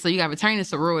fraternity, so you got fraternity and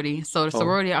sorority. So the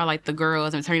sorority are like the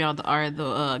girls, and fraternity are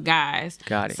the guys.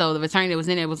 Got it. So the fraternity that was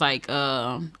in it was like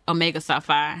Omega Psi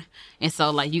Phi. And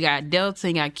so like you got Delta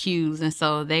and you got Qs, and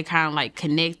so they kind of like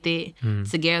connected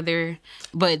together.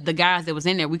 But the guys that was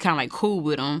in there, we kind of like cool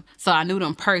with them. So I knew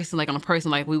them personally, like on a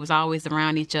person, like we was always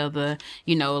around each other,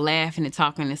 laughing and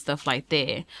talking and stuff like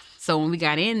that. So when we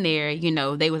got in there,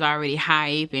 they was already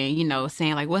hype and,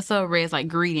 saying like, what's up, Reds, like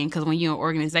greeting. Because when you're an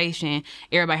organization,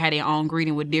 everybody had their own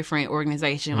greeting with different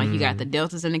organizations. Like you got the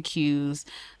Deltas and the Qs,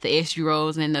 the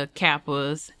SUROs and the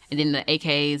Kappas, and then the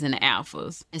AKs and the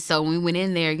Alphas. And so when we went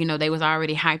in there, they was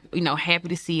already hype, happy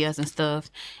to see us and stuff.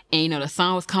 And, the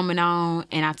song was coming on,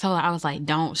 and I told her, I was like,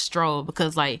 don't stroll,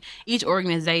 because like each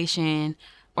organization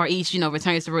or each,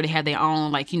 fraternity sorority had their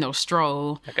own, like,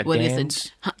 stroll. Like a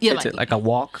dance? It's like a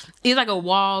walk? It's like a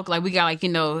walk. Like, we got, like,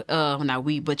 not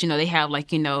we, but, they have, like,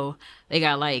 they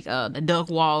got, like, the duck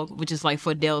walk, which is, like,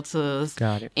 for deltas.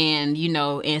 Got it. And,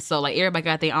 and so, like, everybody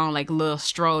got their own, like, little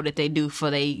stroll that they do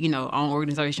for their, own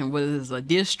organization, whether it's a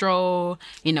diss stroll,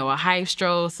 a hype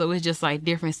stroll. So it's just, like,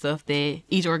 different stuff that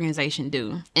each organization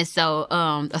do. And so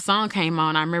a song came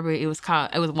on. I remember it was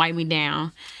Wipe Me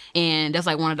Down. And that's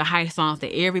like one of the hype songs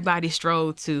that everybody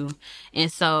strolled to.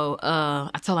 And so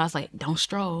I told her, I was like, don't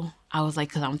stroll. I was like,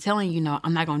 because I'm telling you,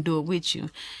 I'm not going to do it with you.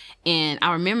 And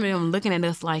I remember them looking at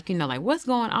us like, like, what's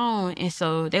going on? And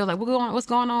so they were like, what's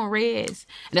going on, Reds?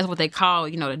 And that's what they call,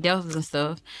 the Deltas and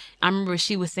stuff. I remember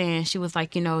she was saying, she was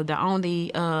like, the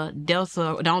only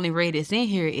Delta, the only Red that's in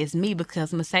here is me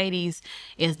because Mercedes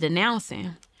is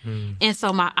denouncing. And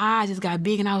so my eyes just got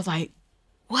big and I was like,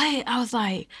 what? I was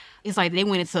like, it's like they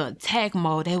went into attack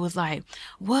mode. They was like,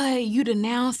 what? You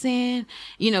denouncing?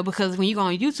 Because when you go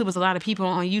on YouTube, there's a lot of people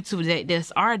on YouTube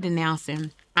that are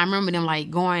denouncing. I remember them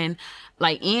like going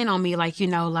like in on me, like,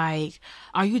 like,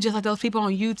 are you just like those people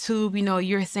on YouTube?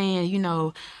 You're saying,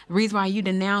 the reason why you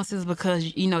denounce is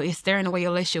because, it's staring away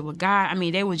your relationship with God. I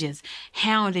mean, they were just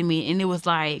hounding me. And it was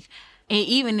like, and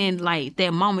even in like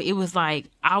that moment, it was like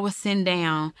I was sitting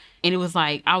down and it was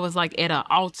like I was like at an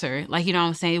altar. Like, you know what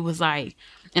I'm saying? It was like,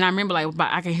 and I remember like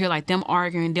I could hear like them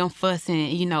arguing, them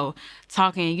fussing,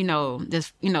 talking,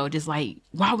 just like,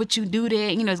 why would you do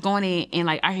that? It's going in and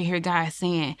like I could hear God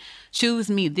saying, choose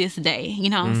me this day. You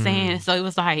know what I'm saying? So it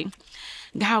was like,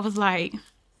 God was like,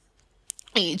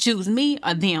 hey, choose me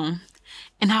or them.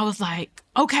 And I was like,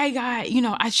 okay, God,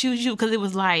 I choose you. Cause it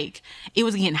was like, it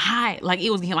was getting hot. Like it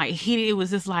was getting like heated. It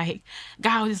was just like,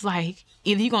 God was just like,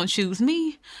 either you gonna choose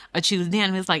me or choose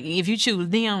them. It's like, if you choose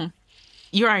them,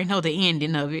 you already know the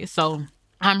ending of it. So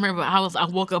I remember I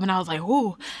woke up and I was like,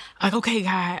 ooh, like, okay,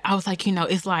 God. I was like,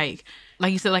 it's like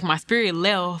you said, like my spirit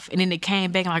left and then it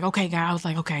came back and like, okay, God. I was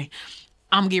like, okay,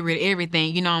 I'm gonna get rid of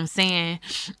everything, you know what I'm saying?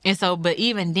 And so, but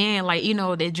even then, like,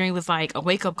 that dream was like a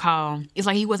wake up call. It's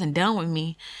like he wasn't done with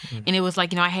me. And it was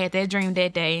like, I had that dream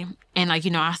that day. And like,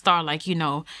 I started like,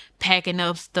 packing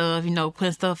up stuff,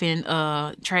 putting stuff in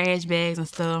trash bags and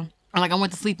stuff. And like I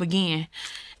went to sleep again.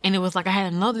 And it was like I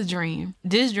had another dream.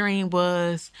 This dream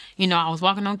was, I was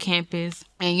walking on campus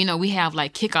and, we have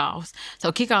like kickoffs.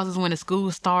 So kickoffs is when the school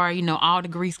start, all the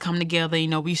Greeks come together,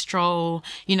 we stroll,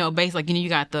 basically, like, you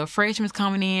got the freshmen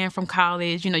coming in from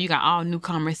college, you got all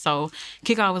newcomers. So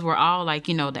kickoffs were all like,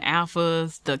 the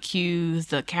alphas, the Qs,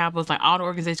 the kappas, like all the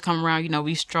organizations come around,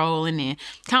 we strolling and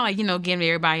kind of like, giving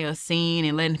everybody a scene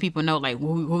and letting people know like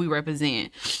who we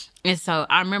represent. And so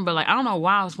I remember like, I don't know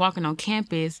why I was walking on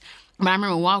campus, but I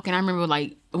remember walking. I remember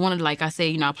like one of the, like I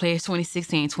said, I played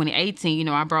 2016, 2018.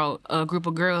 I brought a group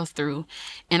of girls through,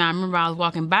 and I remember I was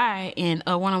walking by, and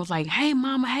one was like, "Hey,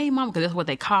 mama," because that's what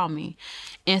they call me.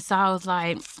 And so I was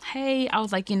like, "Hey," I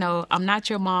was like, "I'm not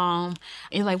your mom."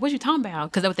 And like, "What you talking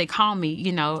about?" Because that's what they call me.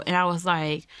 And I was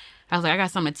like, "I got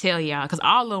something to tell y'all," because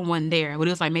all of them wasn't there, but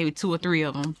it was like maybe 2 or 3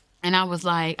 of them. And I was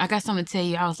like, "I got something to tell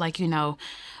you." I was like,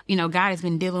 God has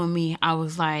been dealing with me. I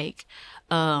was like,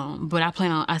 but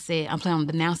I said, I'm planning on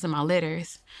denouncing my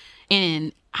letters.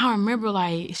 And I remember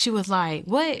like, she was like,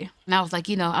 what? And I was like,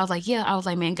 yeah. I was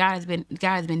like, man, God has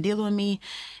been dealing with me.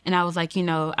 And I was like,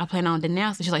 I plan on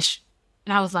denouncing. She's like, shh.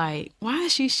 And I was like, why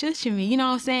is she shushing me? You know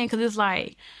what I'm saying? Cause it's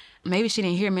like, maybe she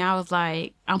didn't hear me. I was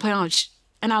like, I'm planning on shh.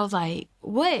 And I was like,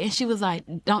 what? And she was like,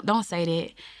 don't say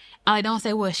that. I like, don't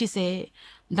say what? She said,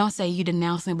 don't say you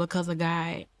denouncing because of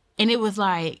God. And it was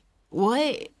like,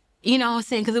 what? You know what I'm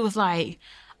saying? Because it was like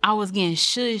I was getting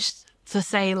shushed to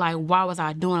say, like, why was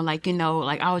I doing? Like,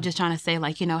 like I was just trying to say,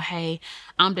 like, hey,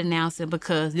 I'm denouncing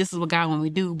because this is what God want me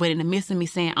to do. But in the midst of me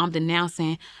saying I'm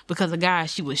denouncing because of God,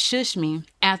 she would shush me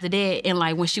after that. And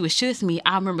like when she would shush me,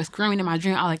 I remember screaming in my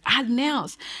dream. I was like, I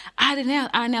denounced.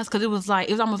 Because it was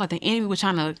almost like the enemy was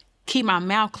trying to keep my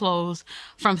mouth closed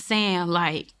from saying,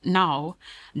 like, no,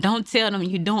 don't tell them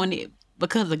you're doing it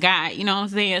because of God. You know what I'm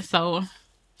saying? So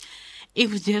it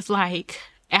was just like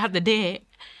after that,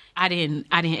 I didn't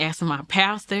ask for my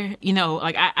pastor,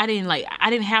 like I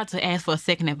didn't have to ask for a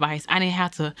second advice. I didn't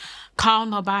have to call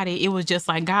nobody. It was just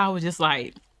like God was just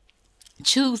like,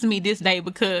 choose me this day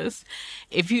because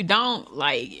if you don't,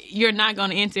 like, you're not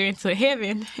gonna enter into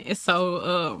heaven. And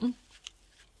so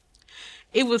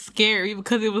it was scary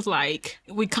because it was like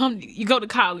you go to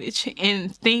college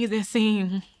and things that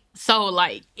seem so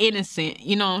like innocent,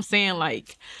 you know what I'm saying?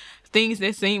 Like things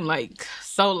that seem like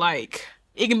so like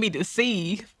it can be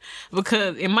deceived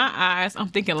because in my eyes I'm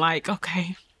thinking like,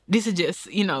 okay, this is just,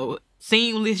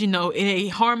 seamless, it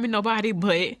ain't harming nobody,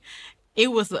 but it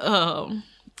was a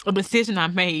decision I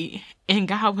made and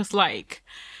God was like,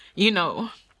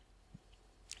 not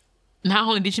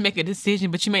only did you make a decision,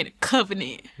 but you made a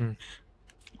covenant.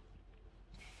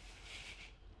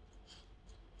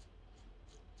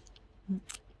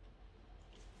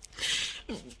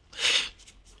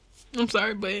 I'm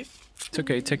sorry, but It's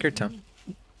okay. Take your time.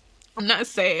 I'm not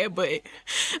sad, but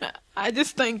I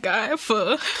just thank God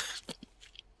for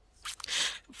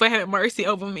for having mercy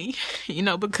over me,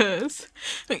 because,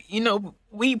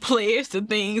 we pledge to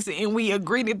things and we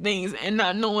agree to things and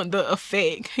not knowing the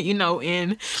effect,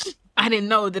 and I didn't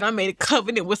know that I made a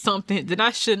covenant with something that I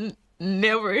shouldn't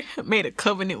never made a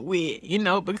covenant with,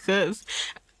 because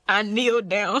I kneeled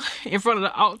down in front of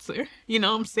the altar, you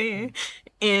know what I'm saying?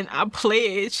 And I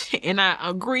pledged and I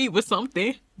agreed with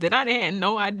something that I had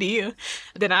no idea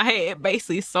that I had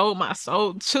basically sold my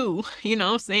soul to, you know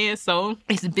what I'm saying? So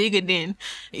it's bigger than,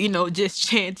 just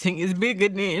chanting. It's bigger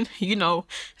than,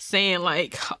 saying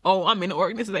like, oh, I'm in an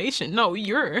organization. No,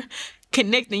 you're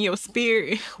connecting your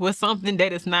spirit with something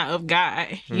that is not of God,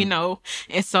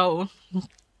 And so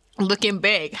looking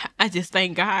back, I just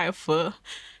thank God for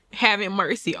having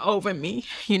mercy over me,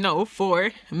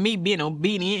 for me being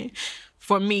obedient,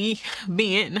 for me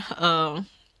being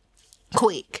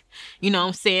quick. You know what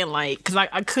I'm saying? Like, because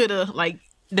I could have, like,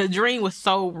 the dream was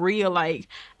so real. Like,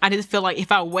 I just feel like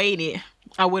if I waited,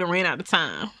 I would have ran out of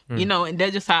time, and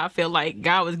that's just how I felt like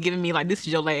God was giving me, like, this is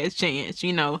your last chance,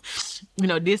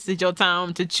 this is your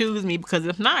time to choose me, because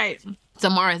if not,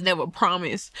 tomorrow is never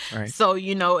promised. Right. So,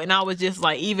 and I was just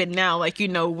like, even now, like,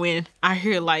 when I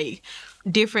hear like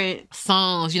different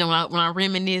songs, when I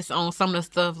reminisce on some of the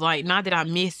stuff, like, not that I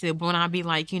miss it, but when I be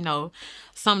like,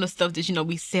 some of the stuff that,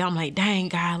 we say, I'm like, dang,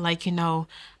 God, like,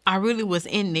 I really was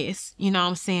in this, you know what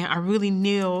I'm saying? I really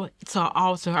kneeled to an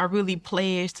altar. I really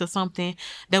pledged to something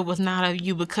that was not of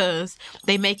you, because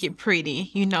they make it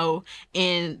pretty,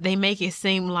 and they make it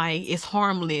seem like it's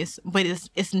harmless, but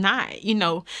it's not, And,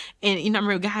 I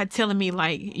remember God telling me,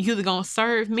 like, you either gonna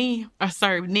serve me or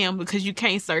serve them, because you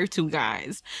can't serve two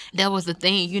guys. That was the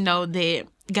thing, that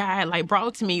God, like,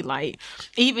 brought to me, like,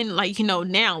 even, like,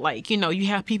 now, like, you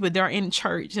have people that are in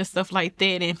church and stuff like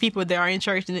that, and people that are in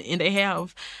church and they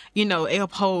have, they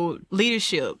uphold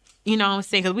leadership. You know what I'm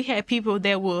saying? Because we had people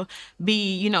that will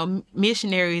be,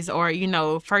 missionaries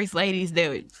or, first ladies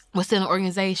that was still in an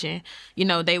organization.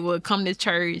 They would come to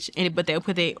church, but they'll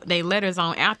put their letters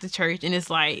on after church. And it's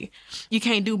like, you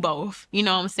can't do both. You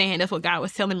know what I'm saying? That's what God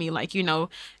was telling me. Like, you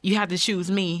have to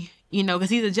choose me. Because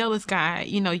he's a jealous guy.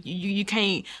 You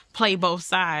can't play both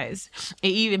sides.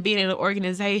 And even being in an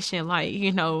organization, like,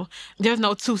 there's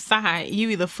no two sides. You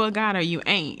either for God or you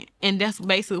ain't. And that's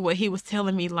basically what he was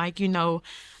telling me, like,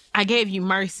 I gave you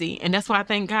mercy. And that's why I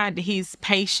thank God that he's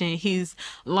patient, he's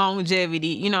longevity,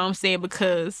 you know what I'm saying?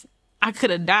 Because I could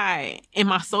have died and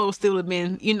my soul still would have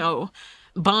been,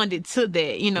 bonded to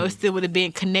that, it still would have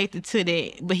been connected to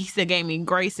that, but he still gave me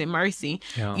grace and mercy,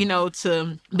 Yeah.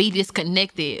 To be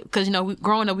disconnected, because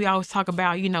growing up we always talk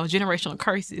about generational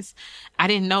curses. I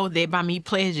didn't know that by me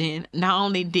pledging, not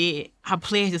only did I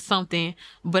pledged to something,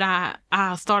 but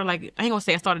I started, like, I ain't gonna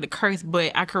say I started the curse,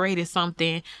 but I created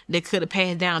something that could have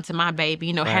passed down to my baby,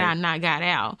 had Right. I not got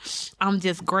out. I'm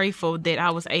just grateful that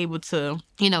I was able to,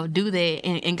 do that,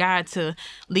 and God to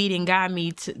lead and guide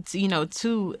me to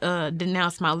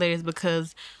denounce my letters,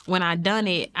 because when I done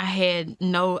it, I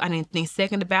didn't think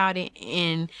second about it,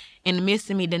 and in the midst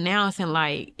of me denouncing,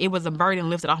 like, it was a burden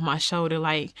lifted off my shoulder,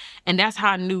 like, and that's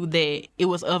how I knew that it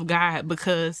was of God,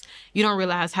 because you don't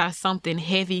realize how something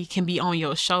heavy can be on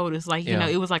your shoulders, like, Yeah.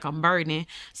 it was like a burden.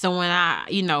 So when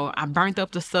I burnt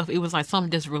up the stuff, it was like something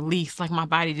just released, like my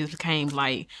body just became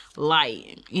like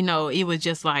light, it was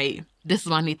just like, this is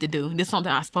what I need to do. This is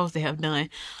something I'm supposed to have done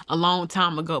a long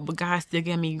time ago, but God still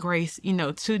gave me grace,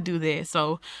 to do that.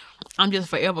 So I'm just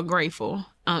forever grateful.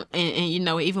 And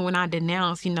even when I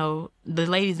denounced, the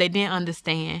ladies, they didn't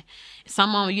understand.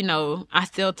 Some of them, I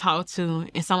still talk to,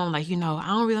 and some of them like, I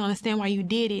don't really understand why you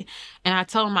did it. And I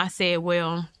told them, I said,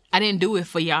 well, I didn't do it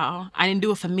for y'all. I didn't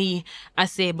do it for me. I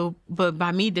said, but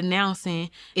by me denouncing,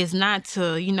 it's not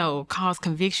to, cause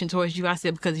conviction towards you. I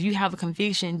said, because if you have a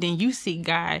conviction, then you seek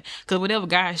God. Because whatever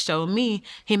God showed me,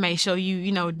 he may show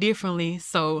you, differently.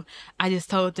 So I just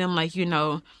told them, like,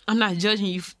 I'm not judging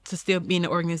you to still be in the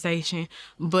organization,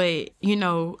 but,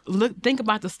 think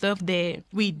about the stuff that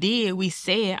we did, we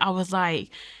said. I was like,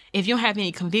 if you don't have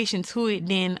any conviction to it,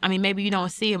 then, maybe you don't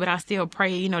see it, but I still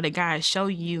pray, that God show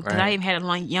you. Because I Right. even had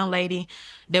a young lady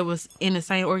that was in the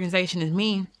same organization as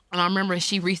me. And I remember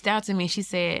she reached out to me and she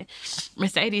said,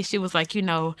 Mercedes, she was like,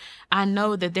 I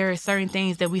know that there are certain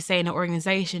things that we say in the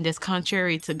organization that's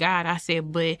contrary to God. I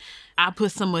said, but I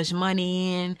put so much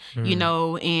money in,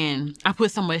 and I put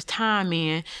so much time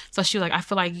in. So she was like, I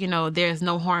feel like, there's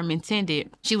no harm intended.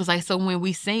 She was like, so when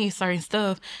we sing certain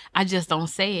stuff, I just don't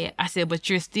say it. I said, but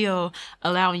you're still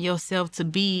allowing yourself to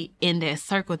be in that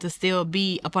circle, to still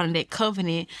be upon that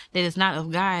covenant that is not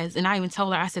of God's. And I even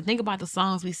told her, I said, think about the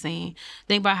songs we sing.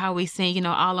 Think about how we sing,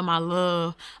 all of my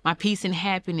love, my peace and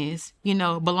happiness,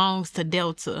 belongs to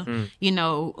Delta,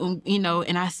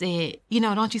 and I said,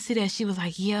 don't you see that? She was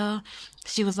like, yeah.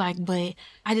 She was like, but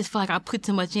I just feel like I put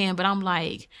too much in. But I'm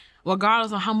like,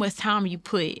 regardless of how much time you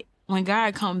put, when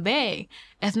God come back,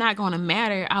 it's not going to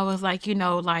matter. I was like,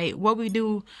 like what we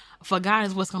do for God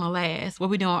is what's going to last. What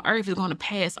we do on earth is going to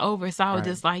pass over. So I was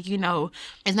just like,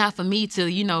 it's not for me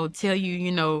to, tell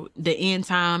you, the end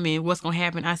time and what's going to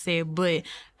happen. I said, but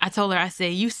I told her, I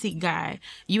said, you seek God.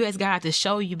 You ask God to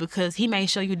show you because he may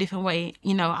show you a different way.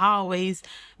 I always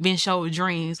been showed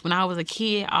dreams. When I was a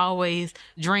kid, I always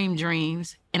dreamed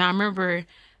dreams. And I remember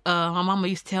my mama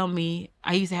used to tell me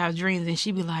I used to have dreams and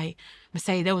she'd be like,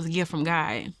 say that was a gift from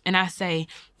God. And I say,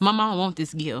 my mom want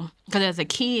this gift. Because as a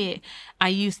kid, I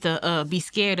used to be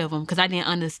scared of them because I didn't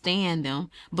understand them.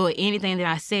 But anything that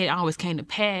I said always came to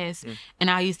pass. And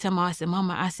I used to tell mom, I said,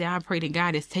 Mama, I pray to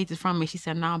God to take this from me. She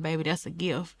said, no, baby, that's a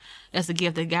gift. That's a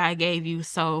gift that God gave you.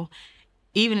 So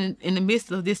even in the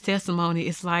midst of this testimony,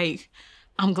 it's like,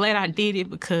 I'm glad I did it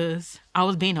because I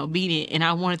was being obedient and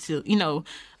I wanted to,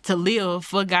 to live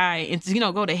for God and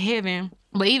to, go to heaven.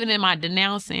 But even in my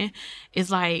denouncing, it's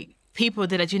like people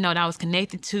that, that I was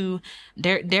connected to,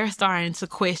 they're starting to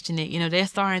question it. They're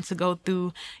starting to go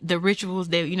through the rituals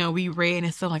that, we read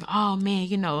and stuff like, oh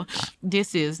man,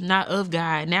 this is not of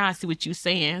God. Now I see what you're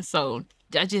saying. So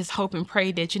I just hope and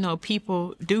pray that,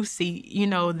 people do see,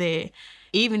 that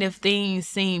even if things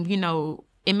seem,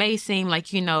 it may seem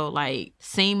like, like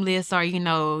seamless or,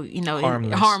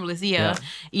 harmless. Yeah.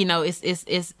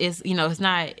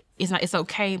 It's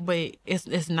okay, but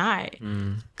it's not.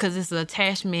 Cause it's an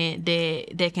attachment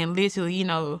that can literally,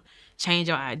 change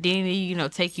your identity,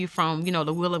 take you from,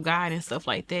 the will of God and stuff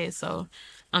like that. So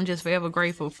I'm just forever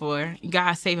grateful for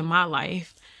God saving my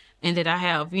life. And that I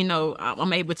have,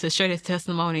 I'm able to share this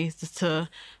testimony to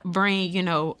bring,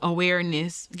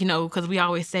 awareness, because we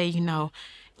always say,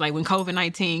 like when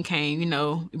COVID-19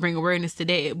 came, bring awareness to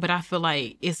that. But I feel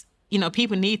like it's,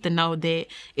 people need to know that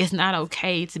it's not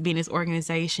okay to be in this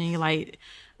organization. Like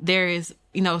there is,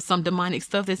 some demonic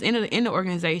stuff that's in the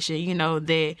organization,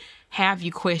 that have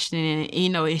you questioning,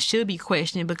 and, it should be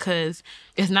questioned because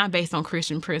it's not based on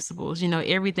Christian principles.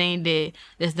 Everything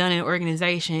that's done in the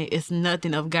organization is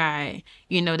nothing of God.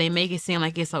 They make it seem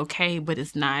like it's okay, but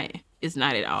it's not. It's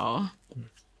not at all.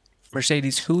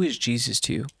 Mercedes, who is Jesus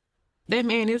to you? That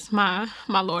man is my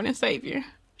Lord and Savior.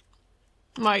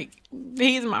 Like,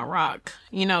 he's my rock,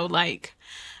 like,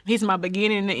 he's my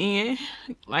beginning and the end.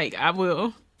 Like, I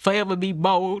will forever be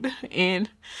bold, and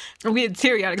I'm getting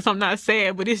teary-eyed because I'm not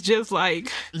sad, but it's just like,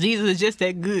 Jesus is just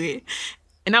that good.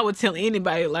 And I would tell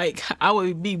anybody, like, I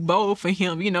would be bold for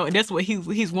him, and that's what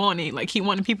he's wanting. Like, he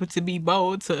wanted people to be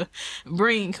bold, to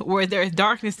bring where there's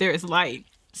darkness, there is light.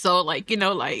 So, like,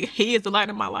 like, he is the light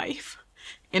of my life.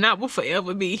 And I will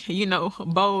forever be,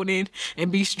 bold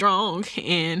and be strong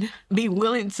and be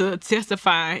willing to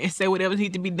testify and say whatever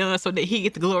needs to be done so that he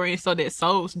gets the glory and so that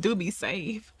souls do be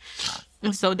saved.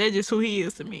 And so that's just who he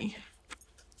is to me.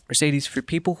 Mercedes, for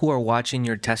people who are watching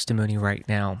your testimony right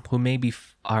now, who maybe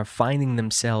are finding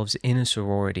themselves in a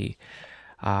sorority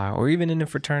or even in a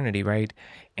fraternity, right?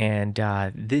 And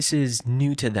this is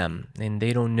new to them and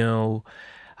they don't know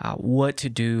what to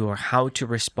do or how to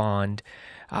respond.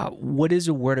 What is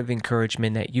a word of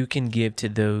encouragement that you can give to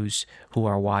those who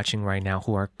are watching right now,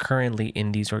 who are currently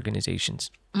in these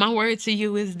organizations? My word to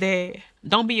you is that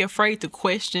don't be afraid to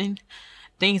question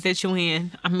things that you're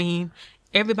in. I mean,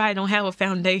 everybody don't have a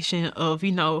foundation of,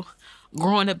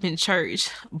 growing up in church.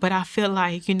 But I feel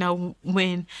like,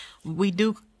 when we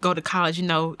do go to college,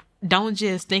 don't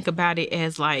just think about it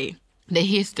as like the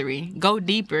history. Go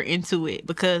deeper into it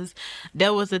because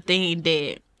that was the thing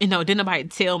that, didn't nobody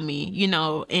tell me,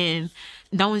 and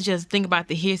don't just think about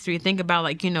the history. Think about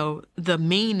like, the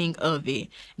meaning of it.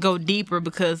 Go deeper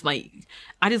because like,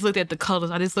 I just looked at the colors.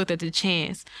 I just looked at the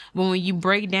chants. But when you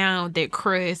break down their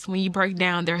crest, when you break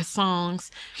down their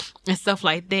songs and stuff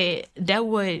like that, that's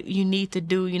what you need to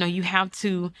do. You have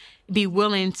to be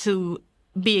willing to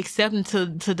be accepting to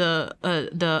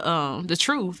the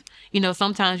truth.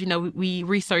 Sometimes, we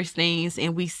research things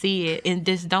and we see it and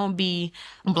just don't be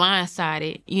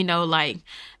blindsided. Like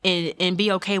and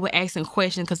be okay with asking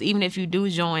questions. Because even if you do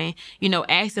join,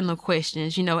 ask them the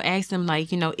questions, ask them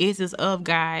like, is this of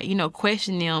God?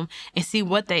 Question them and see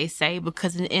what they say.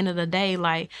 Because at the end of the day,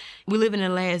 like, we live in the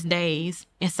last days.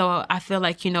 And so I feel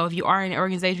like, if you are in an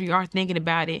organization, you are thinking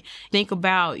about it, think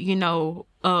about,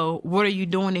 what are you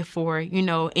doing it for?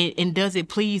 And does it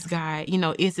please God?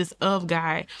 Is this of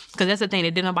God? Because that's the thing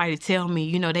that did nobody tell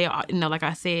me. They are, like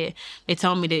I said, they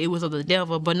told me that it was of the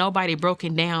devil, but nobody broke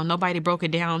it down. Nobody broke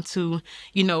it down to,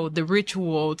 the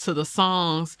ritual, to the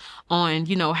songs on,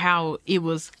 how it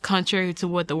was contrary to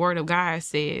what the word of God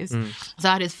says. So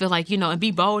I just feel like, and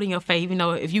be bold in your faith.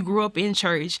 If you grew up in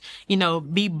church,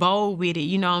 be bold with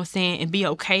it, you know what I'm saying? And be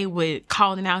okay with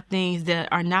calling out things that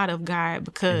are not of God,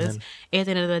 because Amen. at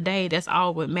the end of the day, that's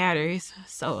all what matters.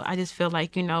 So I just feel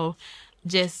like,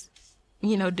 just,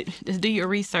 just do your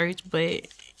research, but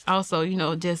also,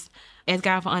 just ask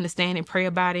God for understanding, pray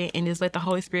about it, and just let the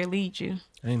Holy Spirit lead you.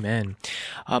 Amen.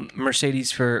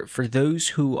 Mercedes, for those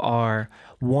who are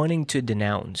wanting to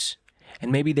denounce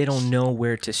and maybe they don't know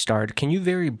where to start, can you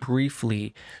very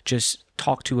briefly just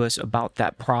talk to us about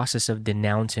that process of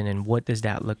denouncing and what does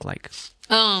that look like?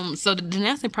 So the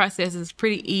denouncing process is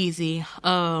pretty easy.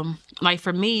 Like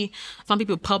for me, some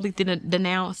people publicly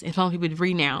denounce and some people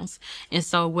renounce. And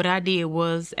so what I did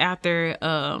was after,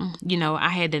 I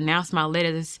had denounced my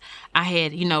letters, I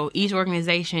had, each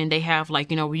organization, they have like,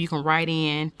 where you can write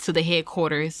in to the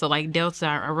headquarters. So like Delta,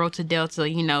 I wrote to Delta,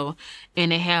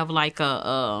 and they have like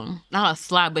not a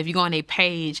slot, but if you go on their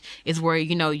page, is where,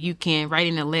 you can write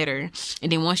in a letter.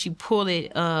 And then once you pull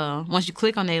it, once you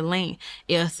click on that link,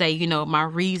 it'll say, my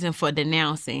reason for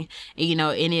denouncing, and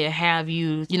it'll have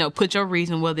you, put your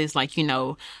reason, whether it's like,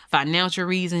 financial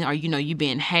reason or, you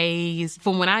being hazed.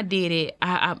 From when I did it,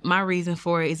 my reason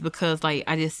for it is because like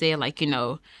I just said, like,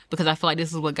 because I feel like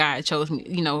this is what God chose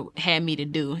me, had me to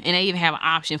do. And they even have an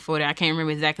option for that. I can't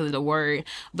remember exactly the word,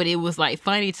 but it was like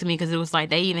funny to me because it was like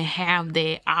they even have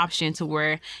that option to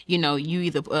where, you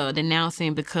either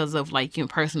denouncing because of like your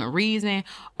personal reason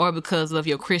or because of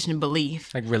your Christian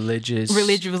belief. Like religious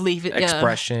Belief.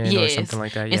 expression or something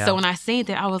like that. And Yeah. so when I seen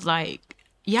that, I was like,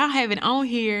 y'all have it on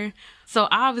here. So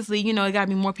obviously, it got to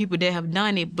be more people that have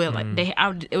done it, but like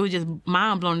it was just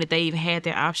mind blowing that they even had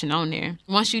that option on there.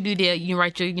 Once you do that, you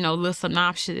write your, little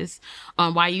synopsis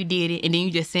on why you did it, and then you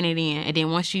just send it in. And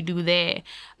then once you do that,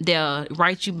 they'll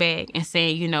write you back and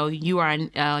say, you are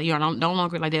no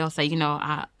longer, like they'll say,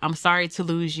 I'm sorry to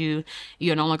lose you.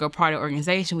 You're no longer a part of the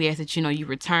organization. We ask that, you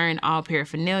return all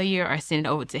paraphernalia or send it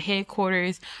over to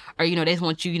headquarters, or, they just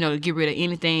want you, to get rid of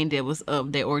anything that was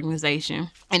of their organization.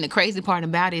 And the crazy part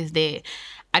about it is that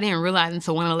I didn't realize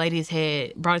until one of the ladies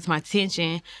had brought it to my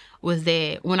attention was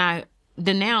that when I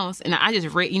denounced, and I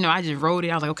just read, I just wrote it.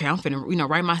 I was like, okay, I'm finna,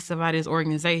 write myself out of this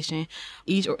organization.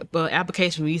 Each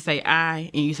application, when you say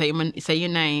I and you say your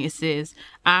name, it says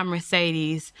I,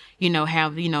 Mercedes,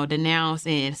 have, denounced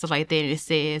and stuff like that. And it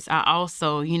says I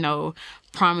also,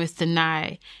 promise to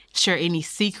not share any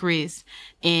secrets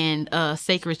and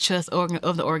sacred trust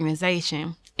of the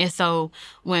organization. And so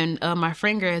when my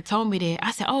friend girl told me that,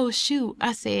 I said, oh, shoot.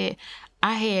 I said,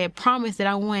 I had promised that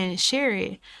I wouldn't share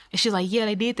it. And she's like, yeah,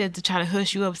 they did that to try to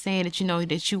hush you up, saying that,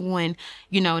 that you wouldn't,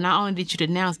 not only did you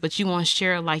denounce, but you won't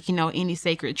share, like, any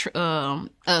sacred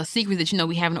secrets that,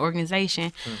 we have in the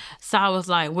organization. So I was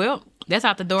like, well, that's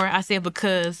out the door. I said,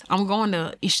 because I'm going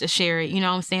to share it, you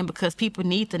know what I'm saying? Because people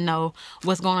need to know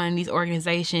what's going on in these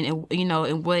organizations and,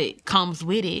 and what comes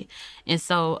with it. And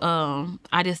so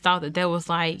I just thought that was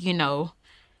like,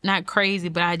 not crazy,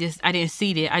 but I didn't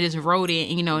see that. I just wrote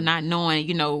it, not knowing,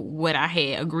 what I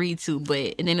had agreed to. But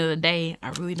at the end of the day, I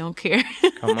really don't care.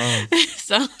 Come on.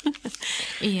 So,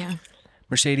 yeah.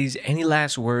 Mercedes, any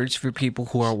last words for people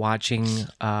who are watching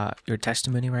your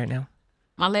testimony right now?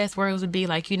 My last words would be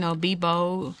like, be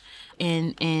bold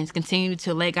and continue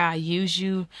to let God use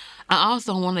you. I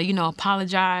also want to,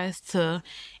 apologize to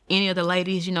any of the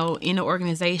ladies, in the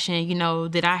organization,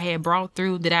 that I had brought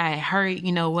through, that I had hurt,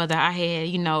 whether I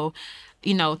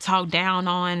had, talked down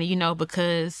on,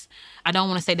 because I don't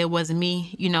want to say that wasn't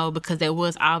me, because that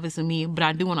was obviously me, but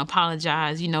I do want to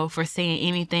apologize, for saying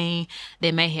anything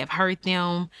that may have hurt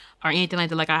them or anything like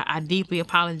that. Like, I deeply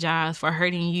apologize for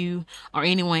hurting you or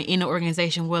anyone in the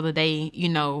organization, whether they,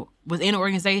 was in the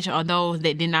organization or those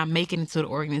that did not make it into the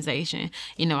organization.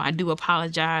 I do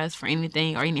apologize for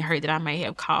anything or any hurt that I may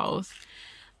have caused.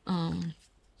 And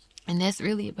that's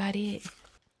really about it.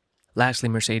 Lastly,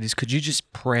 Mercedes, could you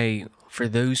just pray for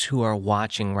those who are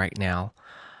watching right now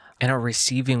and are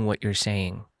receiving what you're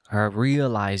saying, are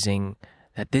realizing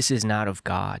that this is not of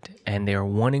God, and they're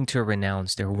wanting to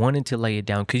renounce, they're wanting to lay it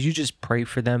down, could you just pray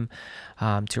for them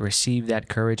to receive that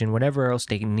courage and whatever else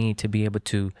they need to be able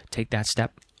to take that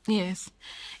step? Yes.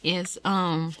 Yes.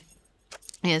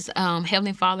 Yes,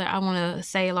 Heavenly Father, I want to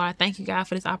say, Lord, thank you, God,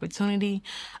 for this opportunity.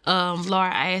 Lord,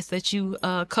 I ask that you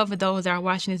cover those that are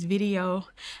watching this video.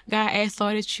 God, I ask,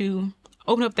 Lord, that you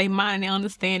open up their mind and their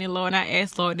understanding, Lord. And I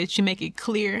ask, Lord, that you make it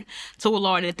clear to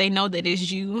Lord, that they know that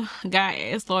it's you. God, I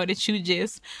ask, Lord, that you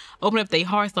just open up their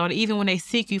hearts, Lord, even when they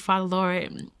seek you, Father,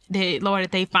 Lord, that, Lord,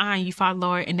 that they find you, Father,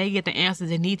 Lord, and they get the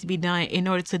answers that need to be done in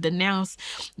order to denounce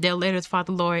their letters,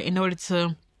 Father, Lord, in order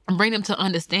to bring them to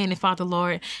understanding, Father,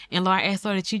 Lord. And Lord, I ask,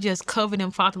 Lord, that you just cover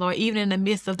them, Father, Lord, even in the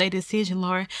midst of their decision,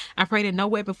 Lord. I pray that no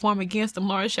weapon formed against them,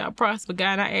 Lord, shall prosper,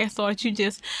 God. I ask, Lord, that you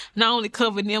just not only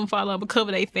cover them, Father, Lord, but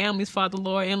cover their families, Father,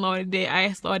 Lord. And Lord, that I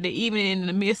ask, Lord, that even in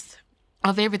the midst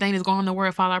of everything that's going on in the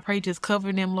world, Father, I pray just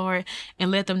cover them, Lord,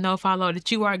 and let them know, Father, Lord, that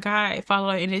you are God, Father,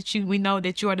 Lord, and that we know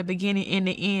that you are the beginning and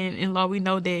the end. And Lord, we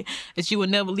know that you will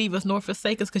never leave us nor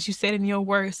forsake us, because you said in your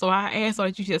word. So I ask, Lord,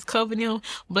 that you just cover them,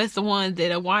 bless the ones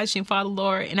that are watching, Father,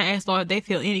 Lord, and I ask, Lord, if they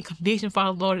feel any conviction,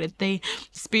 Father, Lord, that they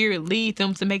spirit lead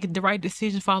them to make the right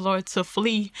decision, Father, Lord, to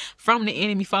flee from the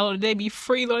enemy, Father, Lord, that they be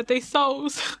free, Lord, their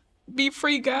souls be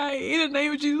free, God, in the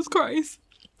name of Jesus Christ.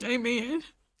 Amen.